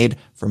furniture made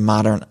for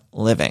modern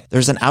living.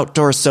 There's an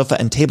outdoor sofa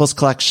and tables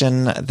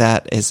collection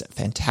that is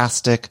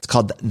fantastic. It's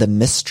called the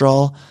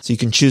Mistral. So you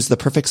can choose the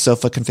perfect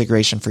sofa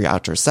configuration for your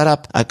outdoor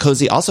setup.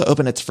 Cozy also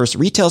opened its first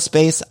retail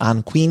space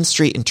on Queen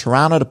Street in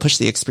Toronto to push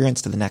the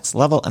experience to the next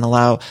level and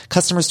allow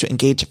customers to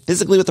engage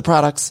physically with the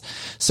products.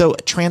 So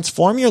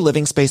transform your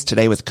living space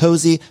today with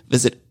Cozy.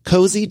 Visit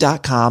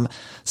cozy.com,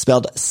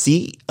 spelled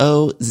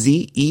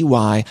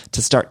COZEY,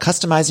 to start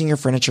customizing your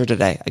furniture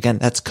today. Again,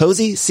 that's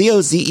Cozy,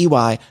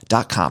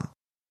 COZEY.com.